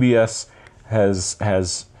KCBS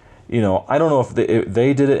has you know, I don't know if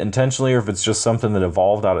they did it intentionally or if it's just something that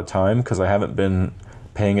evolved out of time, because I haven't been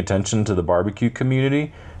paying attention to the barbecue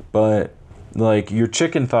community. But like, your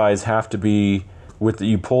chicken thighs have to be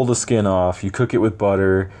you pull the skin off, you cook it with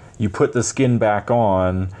butter, you put the skin back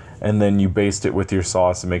on, and then you baste it with your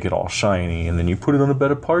sauce and make it all shiny, and then you put it on a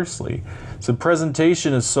bed of parsley. So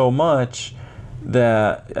presentation is so much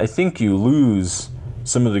that I think you lose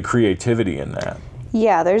some of the creativity in that.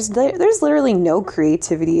 Yeah, there's literally no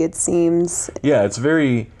creativity, it seems. Yeah, it's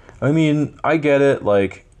very, I mean, I get it,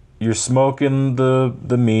 like, you're smoking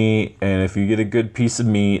the meat, and if you get a good piece of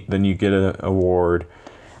meat, then you get an award.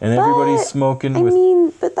 And everybody's smoking with... I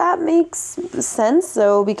mean, but that makes sense,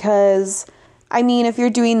 though, because, I mean, if you're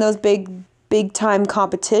doing those big time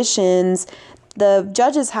competitions, the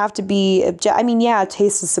judges have to be I mean, yeah,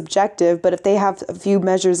 taste is subjective, but if they have a few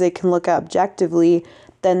measures they can look at objectively,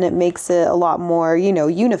 then it makes it a lot more, you know,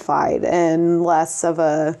 unified and less of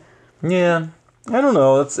a... Yeah, I don't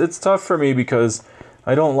know. It's tough for me because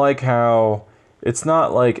I don't like how it's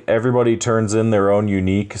not like everybody turns in their own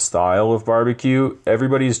unique style of barbecue.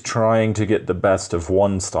 Everybody's trying to get the best of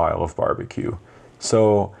one style of barbecue.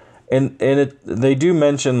 So, they do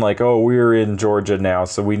mention like, oh, we're in Georgia now,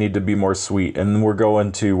 so we need to be more sweet, and we're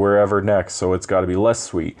going to wherever next, so it's got to be less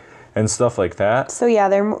sweet. And stuff like that. So yeah,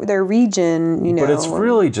 their region, you know. But it's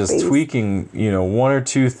really just tweaking, you know, one or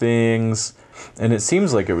two things, and it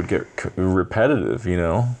seems like it would get repetitive, you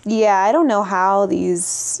know. Yeah, I don't know how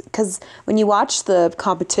because when you watch the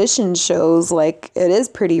competition shows, like, it is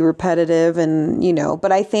pretty repetitive, and you know.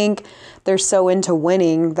 But I think they're so into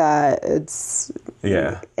winning that it's...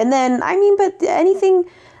 Yeah. And then, I mean, but anything...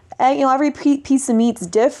 you know, every piece of meat's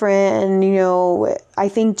different, and, you know, I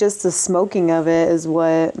think just the smoking of it is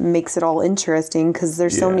what makes it all interesting, because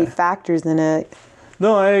there's so many factors in it.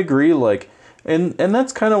 No, I agree, like, and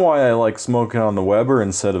that's kind of why I like smoking on the Weber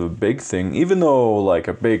instead of a big thing, even though, like,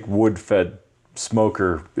 a big wood-fed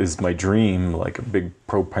smoker is my dream, like a big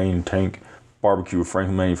propane tank barbecue with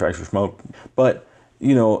Franklin Manufacturer smoke, but...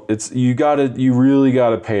 You know, you really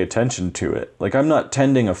gotta pay attention to it. Like, I'm not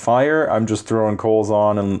tending a fire, I'm just throwing coals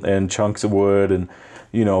on and chunks of wood and,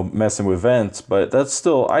 you know, messing with vents, but that's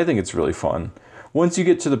still, I think it's really fun. Once you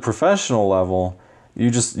get to the professional level,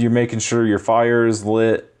 you're making sure your fire is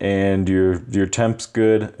lit and your temp's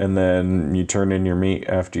good, and then you turn in your meat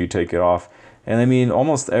after you take it off. And I mean,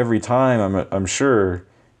 almost every time, I'm sure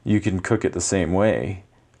you can cook it the same way.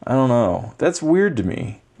 I don't know. That's weird to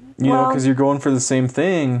me. You know, because you're going for the same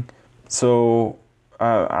thing. So,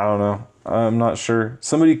 I don't know. I'm not sure.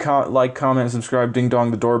 Somebody comment, subscribe, ding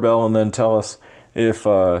dong the doorbell, and then tell us if,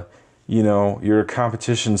 you know, you're a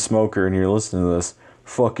competition smoker and you're listening to this.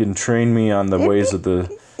 Fucking train me on the ways of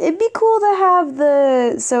the... It'd be cool to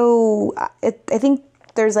have so, I think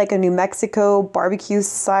there's like a New Mexico Barbecue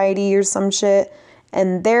Society or some shit.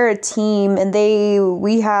 And they're a team, and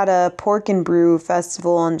we had a Pork and Brew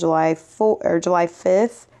festival on July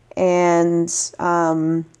 5th. And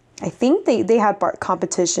I think they had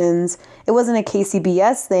competitions. It wasn't a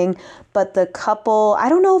KCBS thing, but the couple, I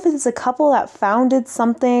don't know if it's a couple that founded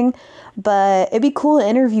something, but it'd be cool to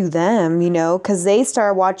interview them, you know, because they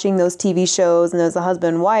started watching those TV shows, and there was a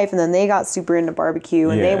husband and wife, and then they got super into barbecue,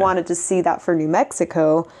 and they wanted to see that for New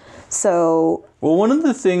Mexico. So... Well, one of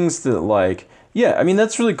the things that, like... Yeah, I mean,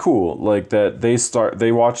 that's really cool. Like, that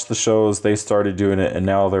they watched the shows, they started doing it, and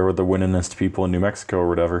now they're the winningest people in New Mexico or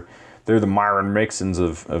whatever. They're the Myron Mixons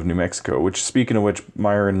of New Mexico, which, speaking of which,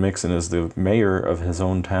 Myron Mixon is the mayor of his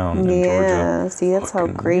own town in Georgia. Yeah, see, that's how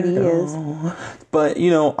great he is. But,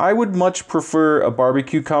 you know, I would much prefer a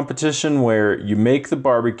barbecue competition where you make the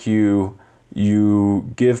barbecue,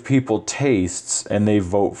 you give people tastes, and they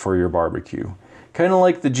vote for your barbecue. Kind of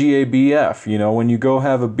like the GABF, you know, when you go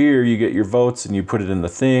have a beer, you get your votes and you put it in the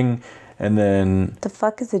thing, and then... The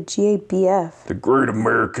fuck is a GABF? The Great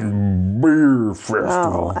American Beer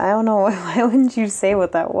Festival. Oh, I don't know. Why wouldn't you say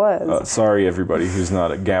what that was? Sorry, everybody who's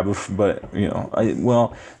not at GABF, but, you know,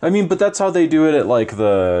 but that's how they do it at, like,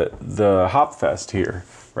 the Hop Fest here,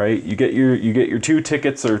 right? You get your 2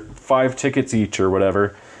 tickets or 5 tickets each or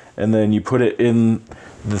whatever, and then you put it in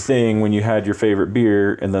the thing when you had your favorite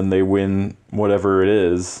beer, and then they win whatever it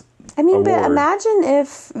is. I mean, but imagine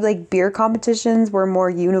if, like, beer competitions were more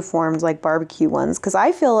uniformed like barbecue ones, because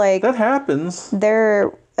I feel like... That happens.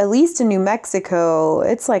 They're, at least in New Mexico,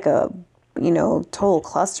 it's like a, you know, total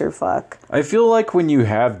clusterfuck. I feel like when you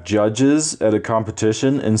have judges at a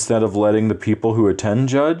competition, instead of letting the people who attend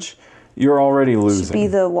judge, you're already losing. Be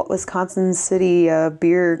the Wisconsin City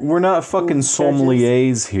beer. We're not fucking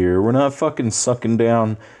sommeliers here. We're not fucking sucking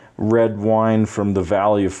down red wine from the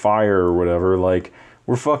Valley of Fire or whatever. Like,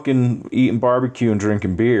 we're fucking eating barbecue and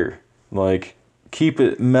drinking beer. Like, keep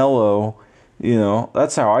it mellow. You know,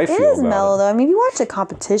 that's how I feel about it. It is mellow, though. I mean, if you watch the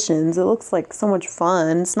competitions, it looks like so much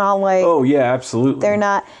fun. It's not like... Oh, yeah, absolutely. They're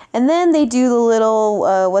not... And then they do the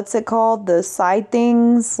little, what's it called? The side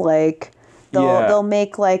things, like... They'll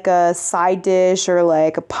make like a side dish or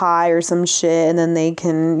like a pie or some shit, and then they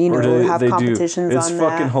can, have competitions on that. It's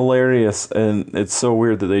fucking hilarious, and it's so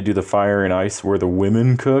weird that they do the fire and ice where the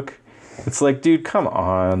women cook. It's like, dude, come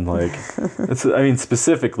on. Like,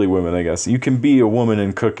 specifically women, I guess. You can be a woman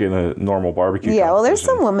and cook in a normal barbecue. Yeah, well, there's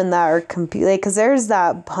some women that are because there's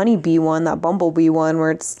that honeybee one, that bumblebee one,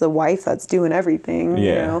 where it's the wife that's doing everything.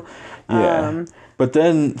 Yeah. Yeah. But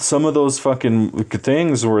then some of those fucking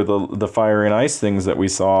things were the fire and ice things that we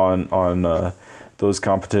saw on those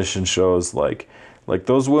competition shows. Like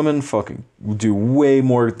those women fucking do way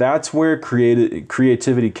more. That's where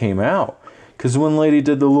creativity came out. Because one lady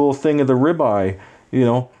did the little thing of the ribeye,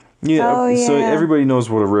 So everybody knows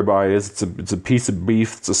what a ribeye is. It's a piece of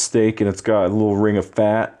beef. It's a steak, and it's got a little ring of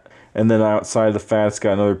fat. And then outside the fat, it's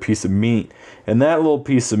got another piece of meat. And that little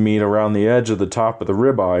piece of meat around the edge of the top of the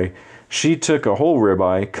ribeye, she took a whole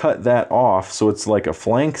ribeye, cut that off, so it's like a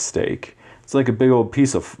flank steak. It's like a big old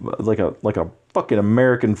piece of like a fucking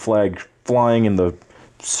American flag flying in the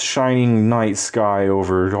shining night sky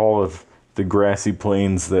over all of the grassy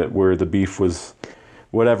plains where the beef was,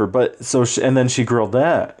 whatever. But and then she grilled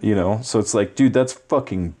that, So it's like, dude, that's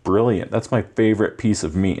fucking brilliant. That's my favorite piece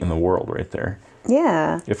of meat in the world, right there.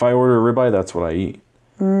 Yeah. If I order a ribeye, that's what I eat.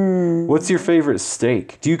 What's your favorite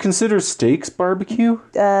steak? Do you consider steaks barbecue?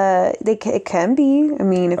 It can be. I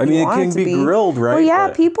mean, it can be grilled, right? Well,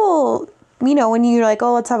 yeah, people, when you're like,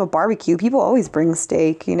 oh, let's have a barbecue, people always bring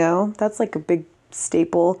steak, That's like a big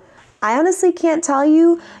staple. I honestly can't tell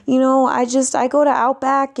you, I go to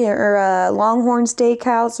Outback or a Longhorn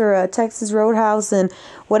Steakhouse or a Texas Roadhouse, and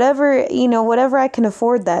whatever I can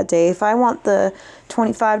afford that day. If I want the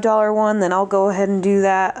 $25 one, then I'll go ahead and do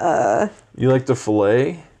that. You like the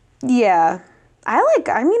filet? Yeah. I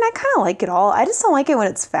kind of like it all. I just don't like it when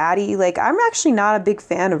it's fatty. Like, I'm actually not a big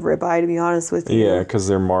fan of ribeye, to be honest with you. Yeah, because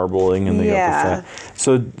they're marbling and they got the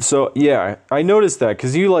fat. So yeah, I noticed that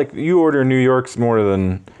because you order New York's more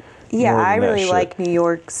than... Yeah, I really like New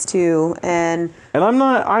York's too, and I'm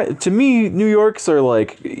not. To me, New York's are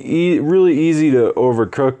like really easy to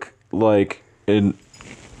overcook. Like in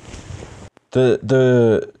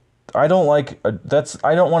I don't like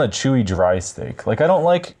I don't want a chewy dry steak. Like I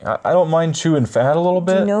don't mind chewing fat a little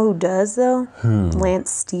bit. Do you know who does though? Who? Lance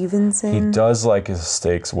Stevenson. He does like his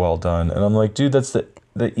steaks well done, and I'm like, dude, that's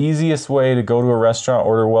the easiest way to go to a restaurant,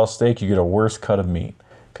 order a well steak. You get a worse cut of meat.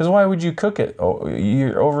 Because why would you cook it? Oh,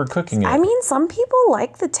 you're overcooking it. I mean, some people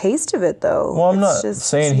like the taste of it, though. Well, I'm not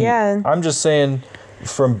saying I'm just saying,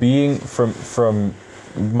 from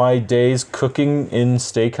my days cooking in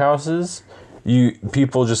steakhouses,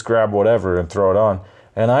 people just grab whatever and throw it on,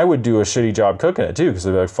 and I would do a shitty job cooking it too, because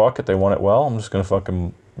they'd be like, "Fuck it, they want it well. I'm just gonna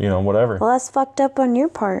fucking whatever." Well, that's fucked up on your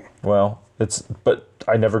part. Well, but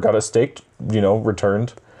I never got a steak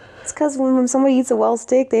returned. It's because when somebody eats a well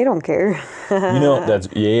steak, they don't care. That's,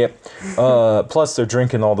 yeah. Plus, they're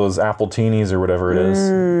drinking all those Appletinis or whatever it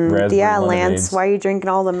is. Yeah, Lance, why are you drinking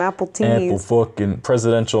all them Appletinis? Apple fucking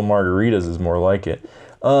presidential margaritas is more like it.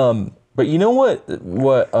 But you know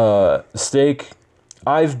what steak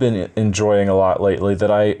I've been enjoying a lot lately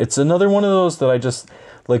it's another one of those that I just,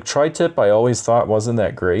 like tri-tip I always thought wasn't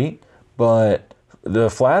that great, but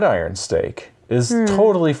the Flatiron steak is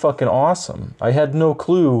totally fucking awesome. I had no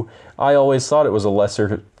clue. I always thought it was a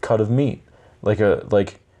lesser cut of meat, like a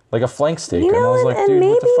flank steak. And I was like, dude,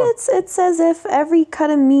 maybe what the fuck? It's as if every cut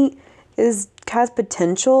of meat has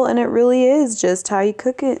potential, and it really is just how you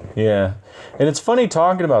cook it. Yeah, and it's funny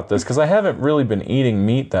talking about this because I haven't really been eating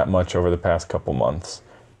meat that much over the past couple months,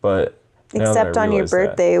 but. Except on your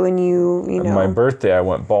birthday when you know. My birthday, I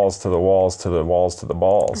went balls to the walls to the walls to the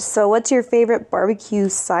balls. So what's your favorite barbecue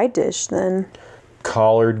side dish then?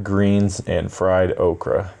 Collard greens and fried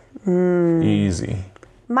okra. Easy.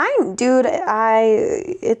 Mine, dude,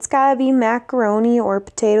 it's gotta be macaroni or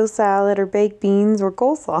potato salad or baked beans or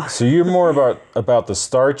coleslaw. So you're more about the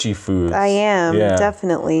starchy foods. I am,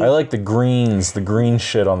 definitely. I like the green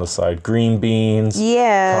shit on the side. Green beans,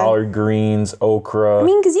 collard greens, okra. I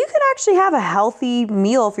mean, because you could actually have a healthy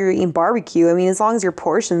meal if you're eating barbecue. I mean, as long as your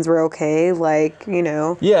portions were okay,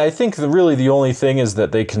 Yeah, I think really the only thing is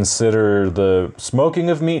that they consider the smoking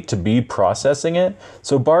of meat to be processing it.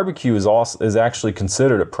 So barbecue is actually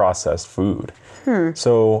considered considered a processed food.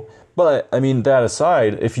 So, but I mean, that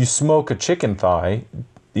aside, if you smoke a chicken thigh,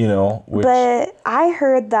 you know, which But I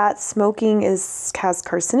heard that smoking has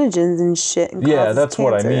carcinogens and shit. And yeah, causes that's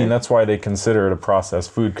what I cancer. mean. That's why they consider it a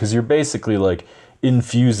processed food, because you're basically like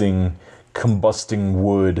infusing combusting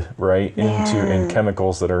wood right into and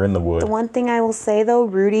chemicals that are in the wood. The one thing I will say though,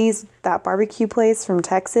 Rudy's, that barbecue place from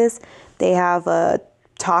Texas, they have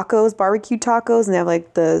tacos, barbecue tacos, and they have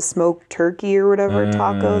like the smoked turkey or whatever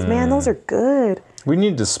tacos. Man, those are good. We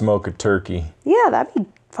need to smoke a turkey. Yeah, that'd be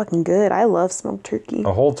fucking good. I love smoked turkey.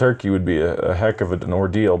 A whole turkey would be a heck of an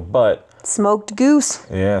ordeal, but Smoked goose.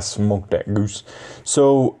 yeah, smoke that goose.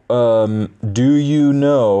 So, do you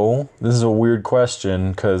know, this is a weird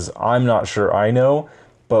question because I'm not sure I know,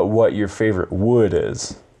 but what your favorite wood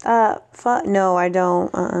is? No, I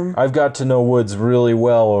don't. I've got to know woods really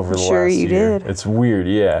well over the Sure last you year. did. It's weird,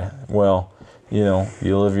 yeah. Well, you know,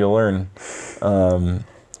 you live, you learn.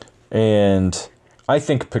 And I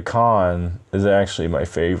think pecan is actually my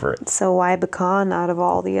favorite. So why pecan out of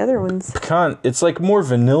all the other ones? Pecan, it's like more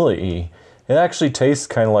vanilla-y. It actually tastes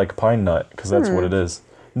kind of like pine nut, because that's what it is.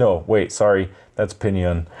 No, wait, sorry. That's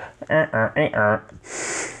pinion.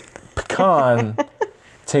 Pecan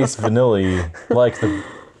tastes vanilla-y, like the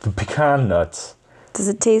pecan nuts. Does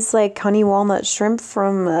it taste like honey walnut shrimp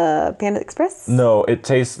from Panda Express? No, it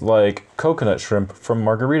tastes like coconut shrimp from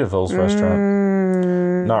Margaritaville's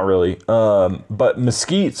restaurant. Not really. But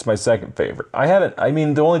mesquite's my second favorite.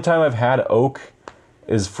 The only time I've had oak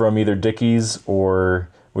is from either Dickey's,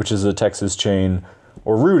 which is a Texas chain,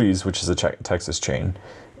 or Rudy's, which is a Texas chain.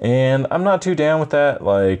 And I'm not too down with that.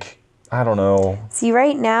 Like, I don't know. See,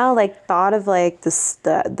 right now, like, thought of like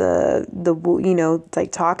the you know,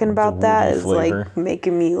 like talking about that is flavor. like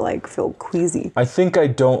making me like feel queasy. I think I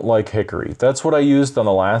don't like hickory. That's what I used on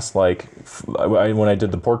the last, like, when I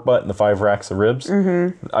did the pork butt and the 5 racks of ribs.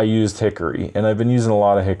 I used hickory, and I've been using a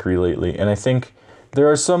lot of hickory lately. And I think there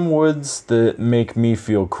are some woods that make me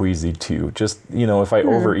feel queasy too. Just, you know, if I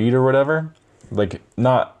overeat or whatever, like,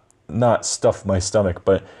 not stuff my stomach,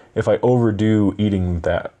 but if I overdo eating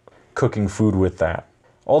that, cooking food with that.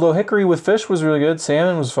 Although hickory with fish was really good.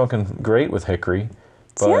 Salmon was fucking great with hickory.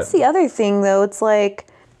 But See, that's the other thing though. It's like,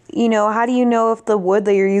 you know, how do you know if the wood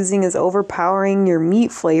that you're using is overpowering your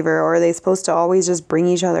meat flavor, or are they supposed to always just bring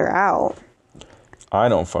each other out? I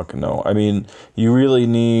don't fucking know. I mean, you really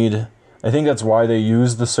need... I think that's why they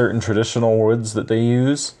use the certain traditional woods that they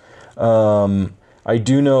use. I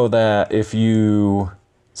do know that if you...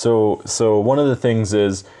 So one of the things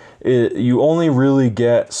is... you only really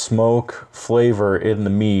get smoke flavor in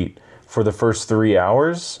the meat for the first 3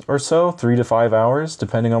 hours or so, 3 to 5 hours,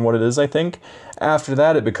 depending on what it is, I think. After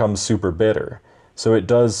that, it becomes super bitter. So it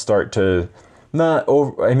does start to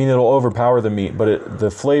it'll overpower the meat, but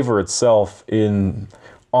the flavor itself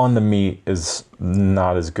on the meat is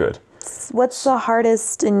not as good. What's the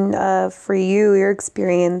hardest for you, your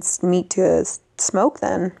experience, meat to smoke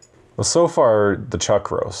then? Well, so far, the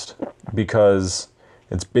chuck roast, because...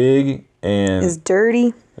 it's big and It's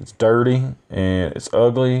dirty. It's dirty and it's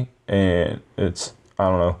ugly and it's, I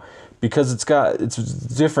don't know, because it's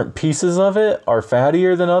different pieces of it are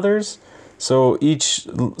fattier than others. So each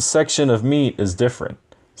section of meat is different.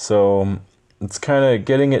 So it's kind of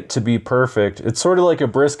getting it to be perfect. It's sort of like a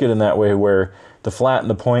brisket in that way, where the flat and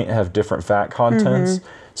the point have different fat contents.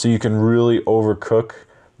 So you can really overcook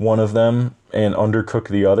one of them and undercook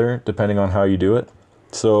the other, depending on how you do it.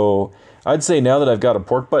 So I'd say now that I've got a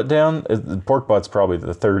pork butt down, the pork butt's probably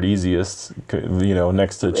the third easiest, you know,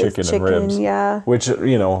 next to chicken and ribs. Yeah. Which,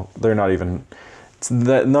 you know, they're not even...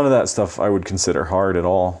 none of that stuff I would consider hard at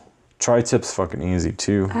all. Tri-tip's fucking easy,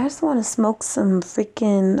 too. I just want to smoke some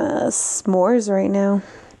freaking s'mores right now.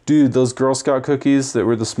 Dude, those Girl Scout cookies that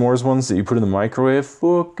were the s'mores ones that you put in the microwave,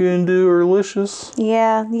 fucking delicious.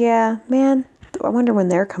 Yeah, man. I wonder when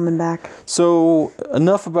they're coming back. So,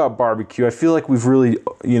 enough about barbecue. I feel like we've really,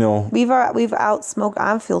 you know... We've out smoked.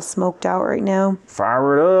 I feel smoked out right now.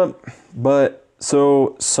 Fire it up. But,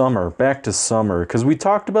 so, summer. Back to summer. Because we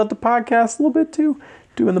talked about the podcast a little bit, too.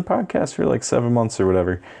 Doing the podcast for like 7 months or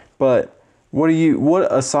whatever. But, what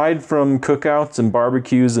aside from cookouts and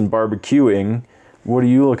barbecues and barbecuing, what are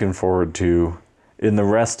you looking forward to in the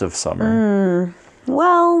rest of summer?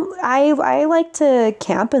 Well, I like to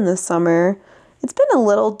camp in the summer. It's been a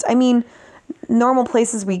little, normal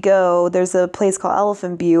places we go, there's a place called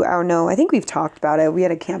Elephant Butte. I don't know. I think we've talked about it. We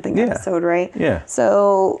had a camping episode, right? Yeah.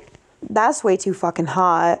 So that's way too fucking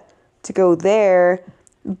hot to go there.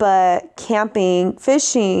 But camping,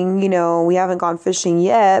 fishing, you know, we haven't gone fishing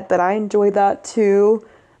yet, but I enjoy that too.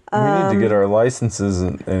 We need to get our licenses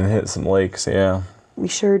and hit some lakes, yeah. We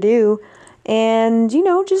sure do. And,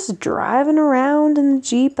 just driving around in the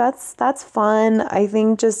Jeep, that's fun. I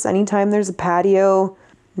think just anytime there's a patio,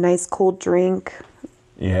 nice cold drink.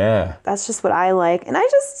 Yeah. That's just what I like. And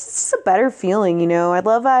it's just a better feeling, I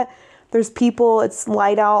love that there's people, it's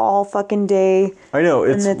light out all fucking day. I know,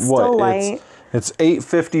 it's still light. It's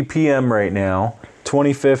 8:50 p.m. right now,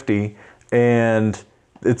 2050, and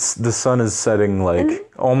the sun is setting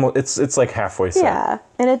almost it's like halfway set. Yeah.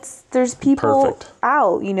 And there's people Perfect.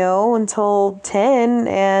 out, until 10,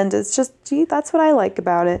 and it's just that's what I like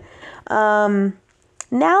about it. Now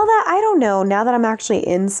that I'm actually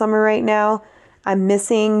in summer right now, I'm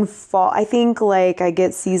missing fall. I think I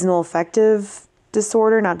get seasonal affective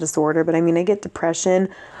disorder, not disorder, but I get depression,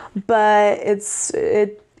 but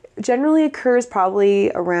it generally occurs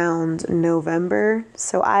probably around November.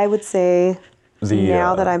 So I would say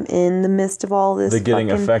now that I'm in the midst of all this, the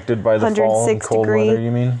getting affected by the fall and cold weather,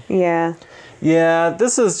 you mean? Yeah. Yeah,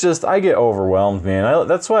 this is just, I get overwhelmed, man.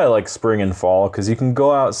 That's why I like spring and fall, because you can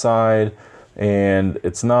go outside and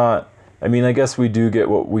it's not, I guess we do get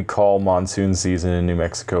what we call monsoon season in New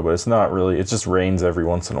Mexico, but it's not really, it just rains every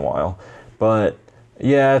once in a while. But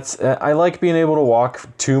yeah, I like being able to walk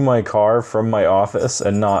to my car from my office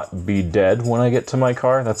and not be dead when I get to my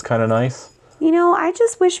car. That's kind of nice. I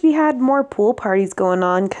just wish we had more pool parties going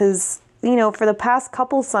on because, for the past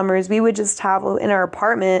couple summers, we would just have in our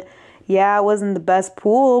apartment, yeah, it wasn't the best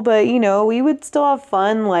pool, but, we would still have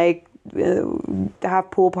fun,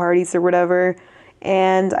 have pool parties or whatever.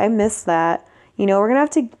 And I miss that. We're going to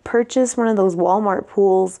have to purchase one of those Walmart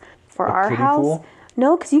pools for our house. Pool?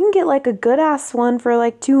 No, because you can get a good ass one for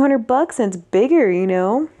 $200 and it's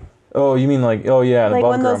bigger, Oh, you mean the above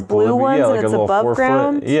one of those blue ones, yeah, and it's above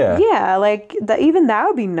ground. Yeah, yeah, even that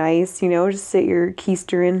would be nice. Just sit your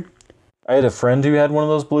keister in. I had a friend who had one of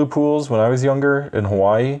those blue pools when I was younger in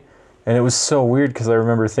Hawaii, and it was so weird because I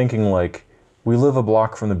remember thinking we live a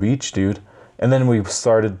block from the beach, dude. And then we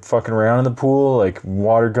started fucking around in the pool,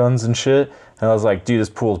 water guns and shit. And I was like, dude, this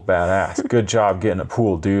pool's badass. Good job getting a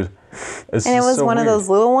pool, dude. And it was one of those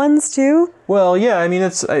little ones too? Well, yeah,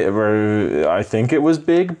 I think it was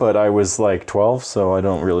big, but I was 12, so I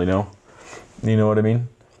don't really know. You know what I mean?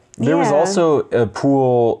 There was also a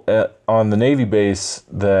pool on the Navy base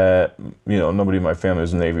that, nobody in my family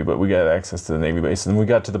was in the Navy, but we got access to the Navy base. And we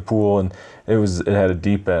got to the pool, and it had a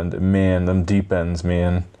deep end. Man, them deep ends,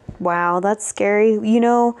 man. Wow, that's scary.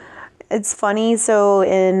 It's funny. So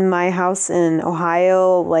in my house in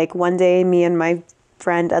Ohio, one day, me and my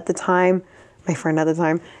friend at the time, she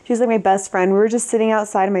was my best friend. We were just sitting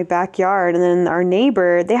outside in my backyard, and then our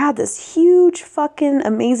neighbor, they had this huge fucking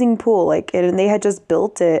amazing pool, and they had just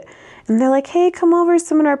built it. And they're like, hey, come over,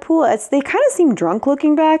 swim in our pool. They kind of seemed drunk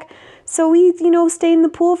looking back. So we, stayed in the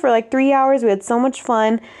pool for 3 hours. We had so much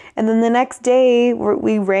fun. And then the next day,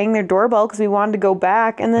 we rang their doorbell because we wanted to go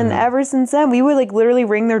back. And then ever since then, we would literally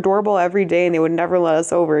ring their doorbell every day, and they would never let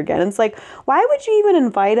us over again. It's why would you even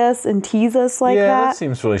invite us and tease us like that? Yeah, that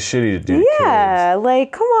seems really shitty to do to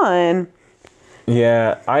kids. Come on.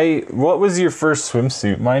 Yeah, what was your first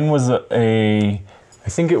swimsuit? Mine was I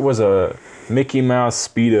think it was a Mickey Mouse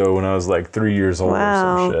Speedo when I was 3 years old or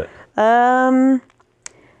some shit.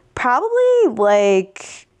 Probably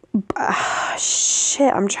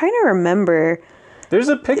shit, I'm trying to remember. There's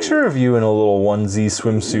a picture of you in a little onesie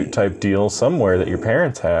swimsuit type deal somewhere that your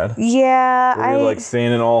parents had. Yeah, where you're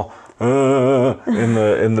standing all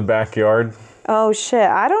in the backyard. Oh shit,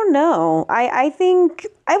 I don't know. I think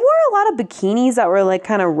I wore a lot of bikinis that were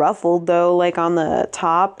kind of ruffled though, on the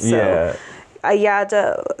top. So yeah. It's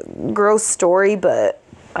a gross story, but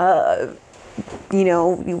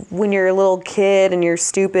when you're a little kid and you're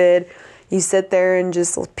stupid, you sit there and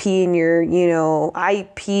just pee in your, I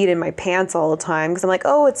peed in my pants all the time because I'm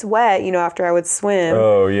oh, it's wet, after I would swim.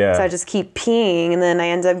 Oh, yeah. So I just keep peeing, and then I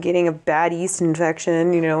end up getting a bad yeast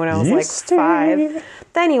infection, when I was 5.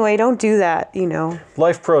 But anyway, don't do that,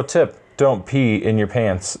 Life pro tip. Don't pee in your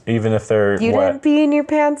pants, even if they're wet. You didn't pee in your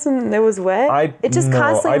pants when it was wet? It just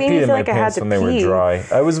constantly made me feel like I had to pee. I peed in my pants when they were dry.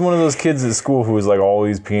 I was one of those kids at school who was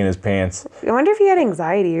always peeing his pants. I wonder if he had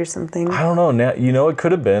anxiety or something. I don't know. Now, it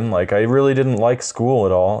could have been. I really didn't like school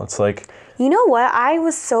at all. It's You know what? I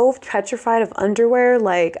was so petrified of underwear.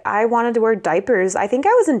 I wanted to wear diapers. I think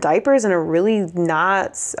I was in diapers in a really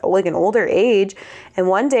not, an older age. And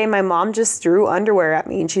one day my mom just threw underwear at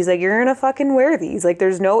me. And she's like, you're going to fucking wear these.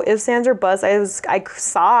 There's no ifs, ands, or buts. I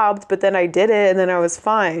sobbed, but then I did it, and then I was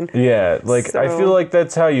fine. Yeah, I feel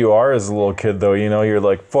that's how you are as a little kid, though.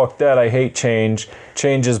 You're fuck that. I hate change.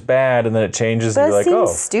 Change is bad, and then it changes, but and you're oh,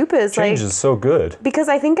 stupid. Change is so good. Because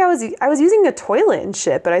I think I was using a toilet and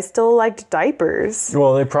shit, but I still liked diapers.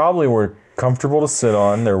 Well, they probably were comfortable to sit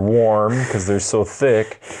on. They're warm because they're so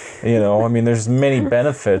thick. You know, I mean, there's many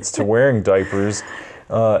benefits to wearing diapers.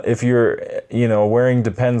 If you're, wearing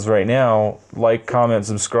Depends right now, like, comment,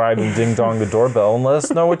 subscribe, and ding dong the doorbell, and let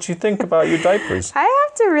us know what you think about your diapers. I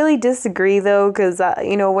have to really disagree though, because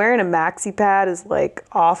wearing a maxi pad is like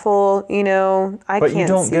awful. I can't. But you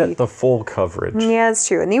don't get the full coverage. Yeah, it's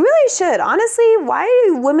true, and you really should. Honestly, why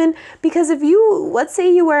do women? Because if let's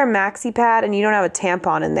say you wear a maxi pad and you don't have a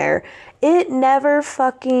tampon in there, it never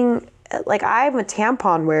fucking like I'm a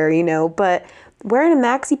tampon wearer, but. Wearing a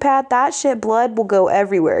maxi pad, that shit, blood will go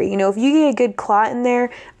everywhere. If you get a good clot in there,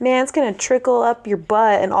 man, it's going to trickle up your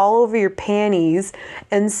butt and all over your panties.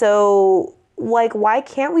 And so, like, why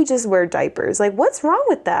can't we just wear diapers? Like, what's wrong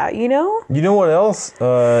with that, You know what else?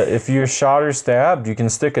 If you're shot or stabbed, you can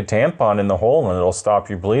stick a tampon in the hole and it'll stop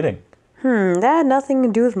your bleeding. That had nothing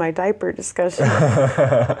to do with my diaper discussion.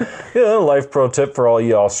 Life pro tip for all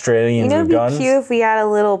you Australians with guns. It'd be cute if we had a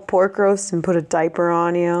little pork roast and put a diaper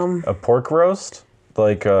on you. A pork roast?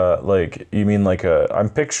 Like you mean like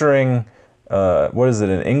I'm picturing, what is it,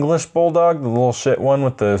 an English bulldog? The little shit one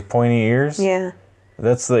with the pointy ears? Yeah.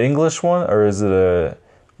 That's the English one? Or is it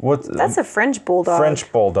That's a French bulldog.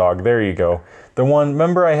 French bulldog, there you go. The one,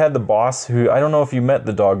 remember I had the boss who, I don't know if you met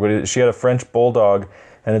the dog, but she had a French bulldog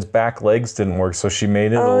and its back legs didn't work, so she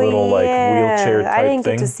made it a little wheelchair type thing. I didn't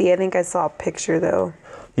get to see. I think I saw a picture though.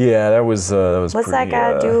 Yeah, that was What's pretty, that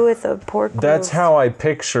got to do with a pork roast? That's how I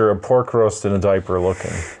picture a pork roast in a diaper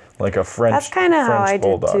looking, like a French. That's kind of how I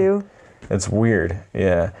bulldog. did too. It's weird.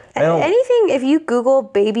 Yeah. Anything, if you Google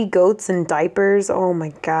baby goats and diapers, oh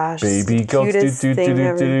my gosh. Baby goats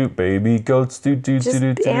do. Baby goats do.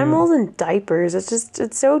 Just animals and diapers.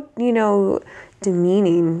 It's so,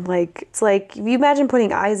 demeaning. Like, it's like, if you imagine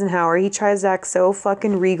putting Eisenhower, he tries to act so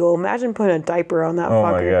fucking regal. Imagine putting a diaper on that fucker.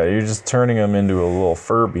 Oh my god, you're just turning him into a little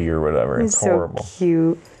Furby or whatever. He's it's horrible. So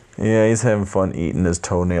cute. Yeah, he's having fun eating his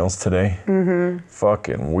toenails today. Mm-hmm.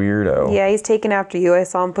 Fucking weirdo. Yeah, he's taking after you. I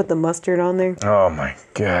saw him put the mustard on there. Oh my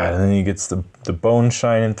god. And then he gets the bone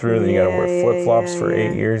shining through, and then you gotta wear flip-flops for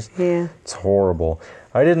 8 years. Yeah. It's horrible.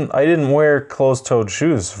 I didn't wear closed-toed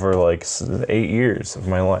shoes for like 8 years of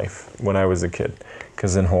my life when I was a kid.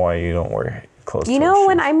 Because in Hawaii, you don't wear closed-toed shoes.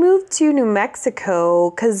 When I moved to New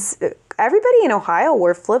Mexico, because everybody in Ohio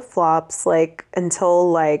wore flip-flops like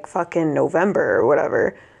until like fucking November or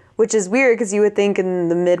whatever. Which is weird because you would think in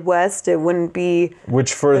the Midwest it wouldn't be.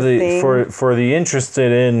 Which for the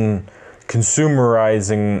interested in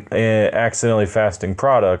consumerizing accidentally fasting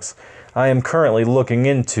products, I am currently looking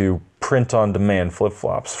into print-on-demand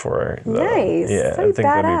flip-flops for. Nice. Yeah, I think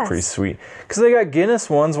that'd be pretty sweet. Because they got Guinness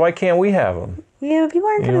ones. Why can't we have them? Yeah, people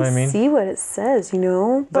aren't gonna see what it says,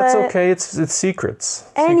 But that's okay. It's secrets.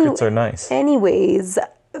 Secrets are nice. Anyways.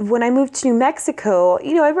 When I moved to New Mexico,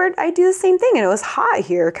 I do the same thing, and it was hot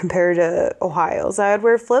here compared to Ohio. So I would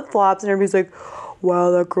wear flip-flops, and everybody's like,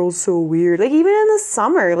 wow, that girl's so weird. Like, even in the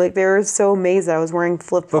summer, like, they were so amazed that I was wearing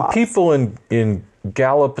flip-flops. But people in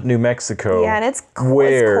Gallup, New Mexico, yeah, and it's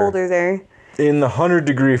colder there. In the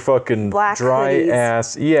 100-degree fucking black dry hoodies.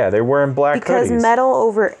 ass, yeah, they're wearing black because hoodies. Metal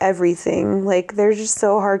over everything. Like, they're just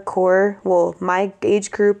so hardcore. Well, my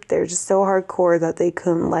age group, they're just so hardcore that they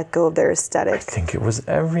couldn't let go of their aesthetic. I think it was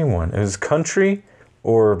everyone. It was country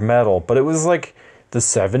or metal, but it was like the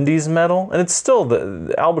 70s metal, and it's still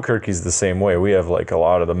the Albuquerque's the same way. We have like a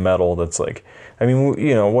lot of the metal that's like, I mean,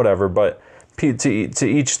 whatever, but. To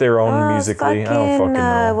each their own musically. I don't fucking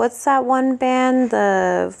know. What's that one band?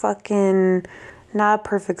 The fucking not a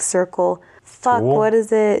Perfect Circle. Fuck, Tool? What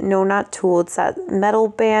is it? No, not Tool. It's that metal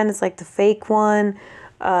band. It's like the fake one.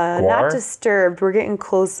 Not Disturbed. We're getting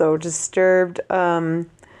close though. Disturbed. Puddle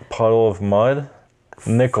of Mud.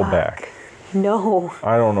 Nickelback. Fuck. No.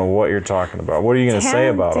 I don't know what you're talking about. What are you gonna say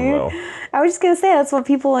about them though? I was just gonna say that's what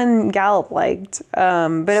people in Gallup liked,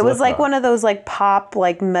 but it was like one of those like pop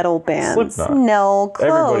like metal bands. Slipknot. No, close.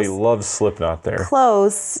 Everybody loves Slipknot there.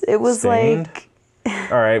 Close. It was Stained? like.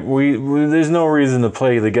 All right, we there's no reason to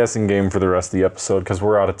play the guessing game for the rest of the episode because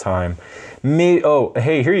we're out of time.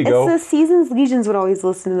 Hey, here you go. It's the Seasons Legions would always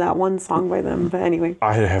listen to that one song by them, but anyway.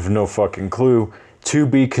 I have no fucking clue. To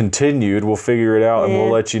be continued. We'll figure it out and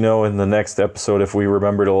we'll let you know in the next episode if we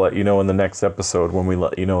remember to let you know in the next episode when we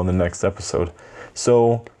let you know in the next episode.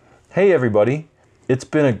 So, hey everybody. It's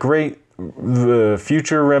been a great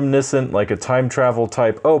future reminiscent, like a time travel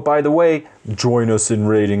type. Oh, by the way, join us in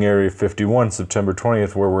Raiding Area 51 September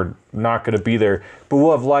 20th where we're not going to be there, but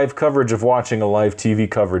we'll have live coverage of watching a live TV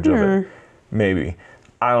coverage of it. Maybe.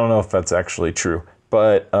 I don't know if that's actually true.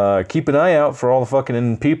 But keep an eye out for all the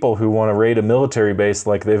fucking people who want to raid a military base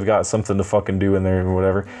like they've got something to fucking do in there or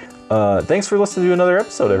whatever. Thanks for listening to another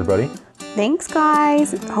episode, everybody. Thanks,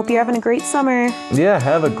 guys. Hope you're having a great summer. Yeah,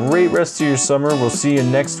 have a great rest of your summer. We'll see you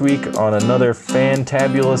next week on another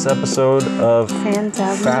fantabulous episode of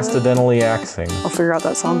Fantabulous. Fastidentally Axing. I'll figure out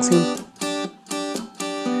that song soon.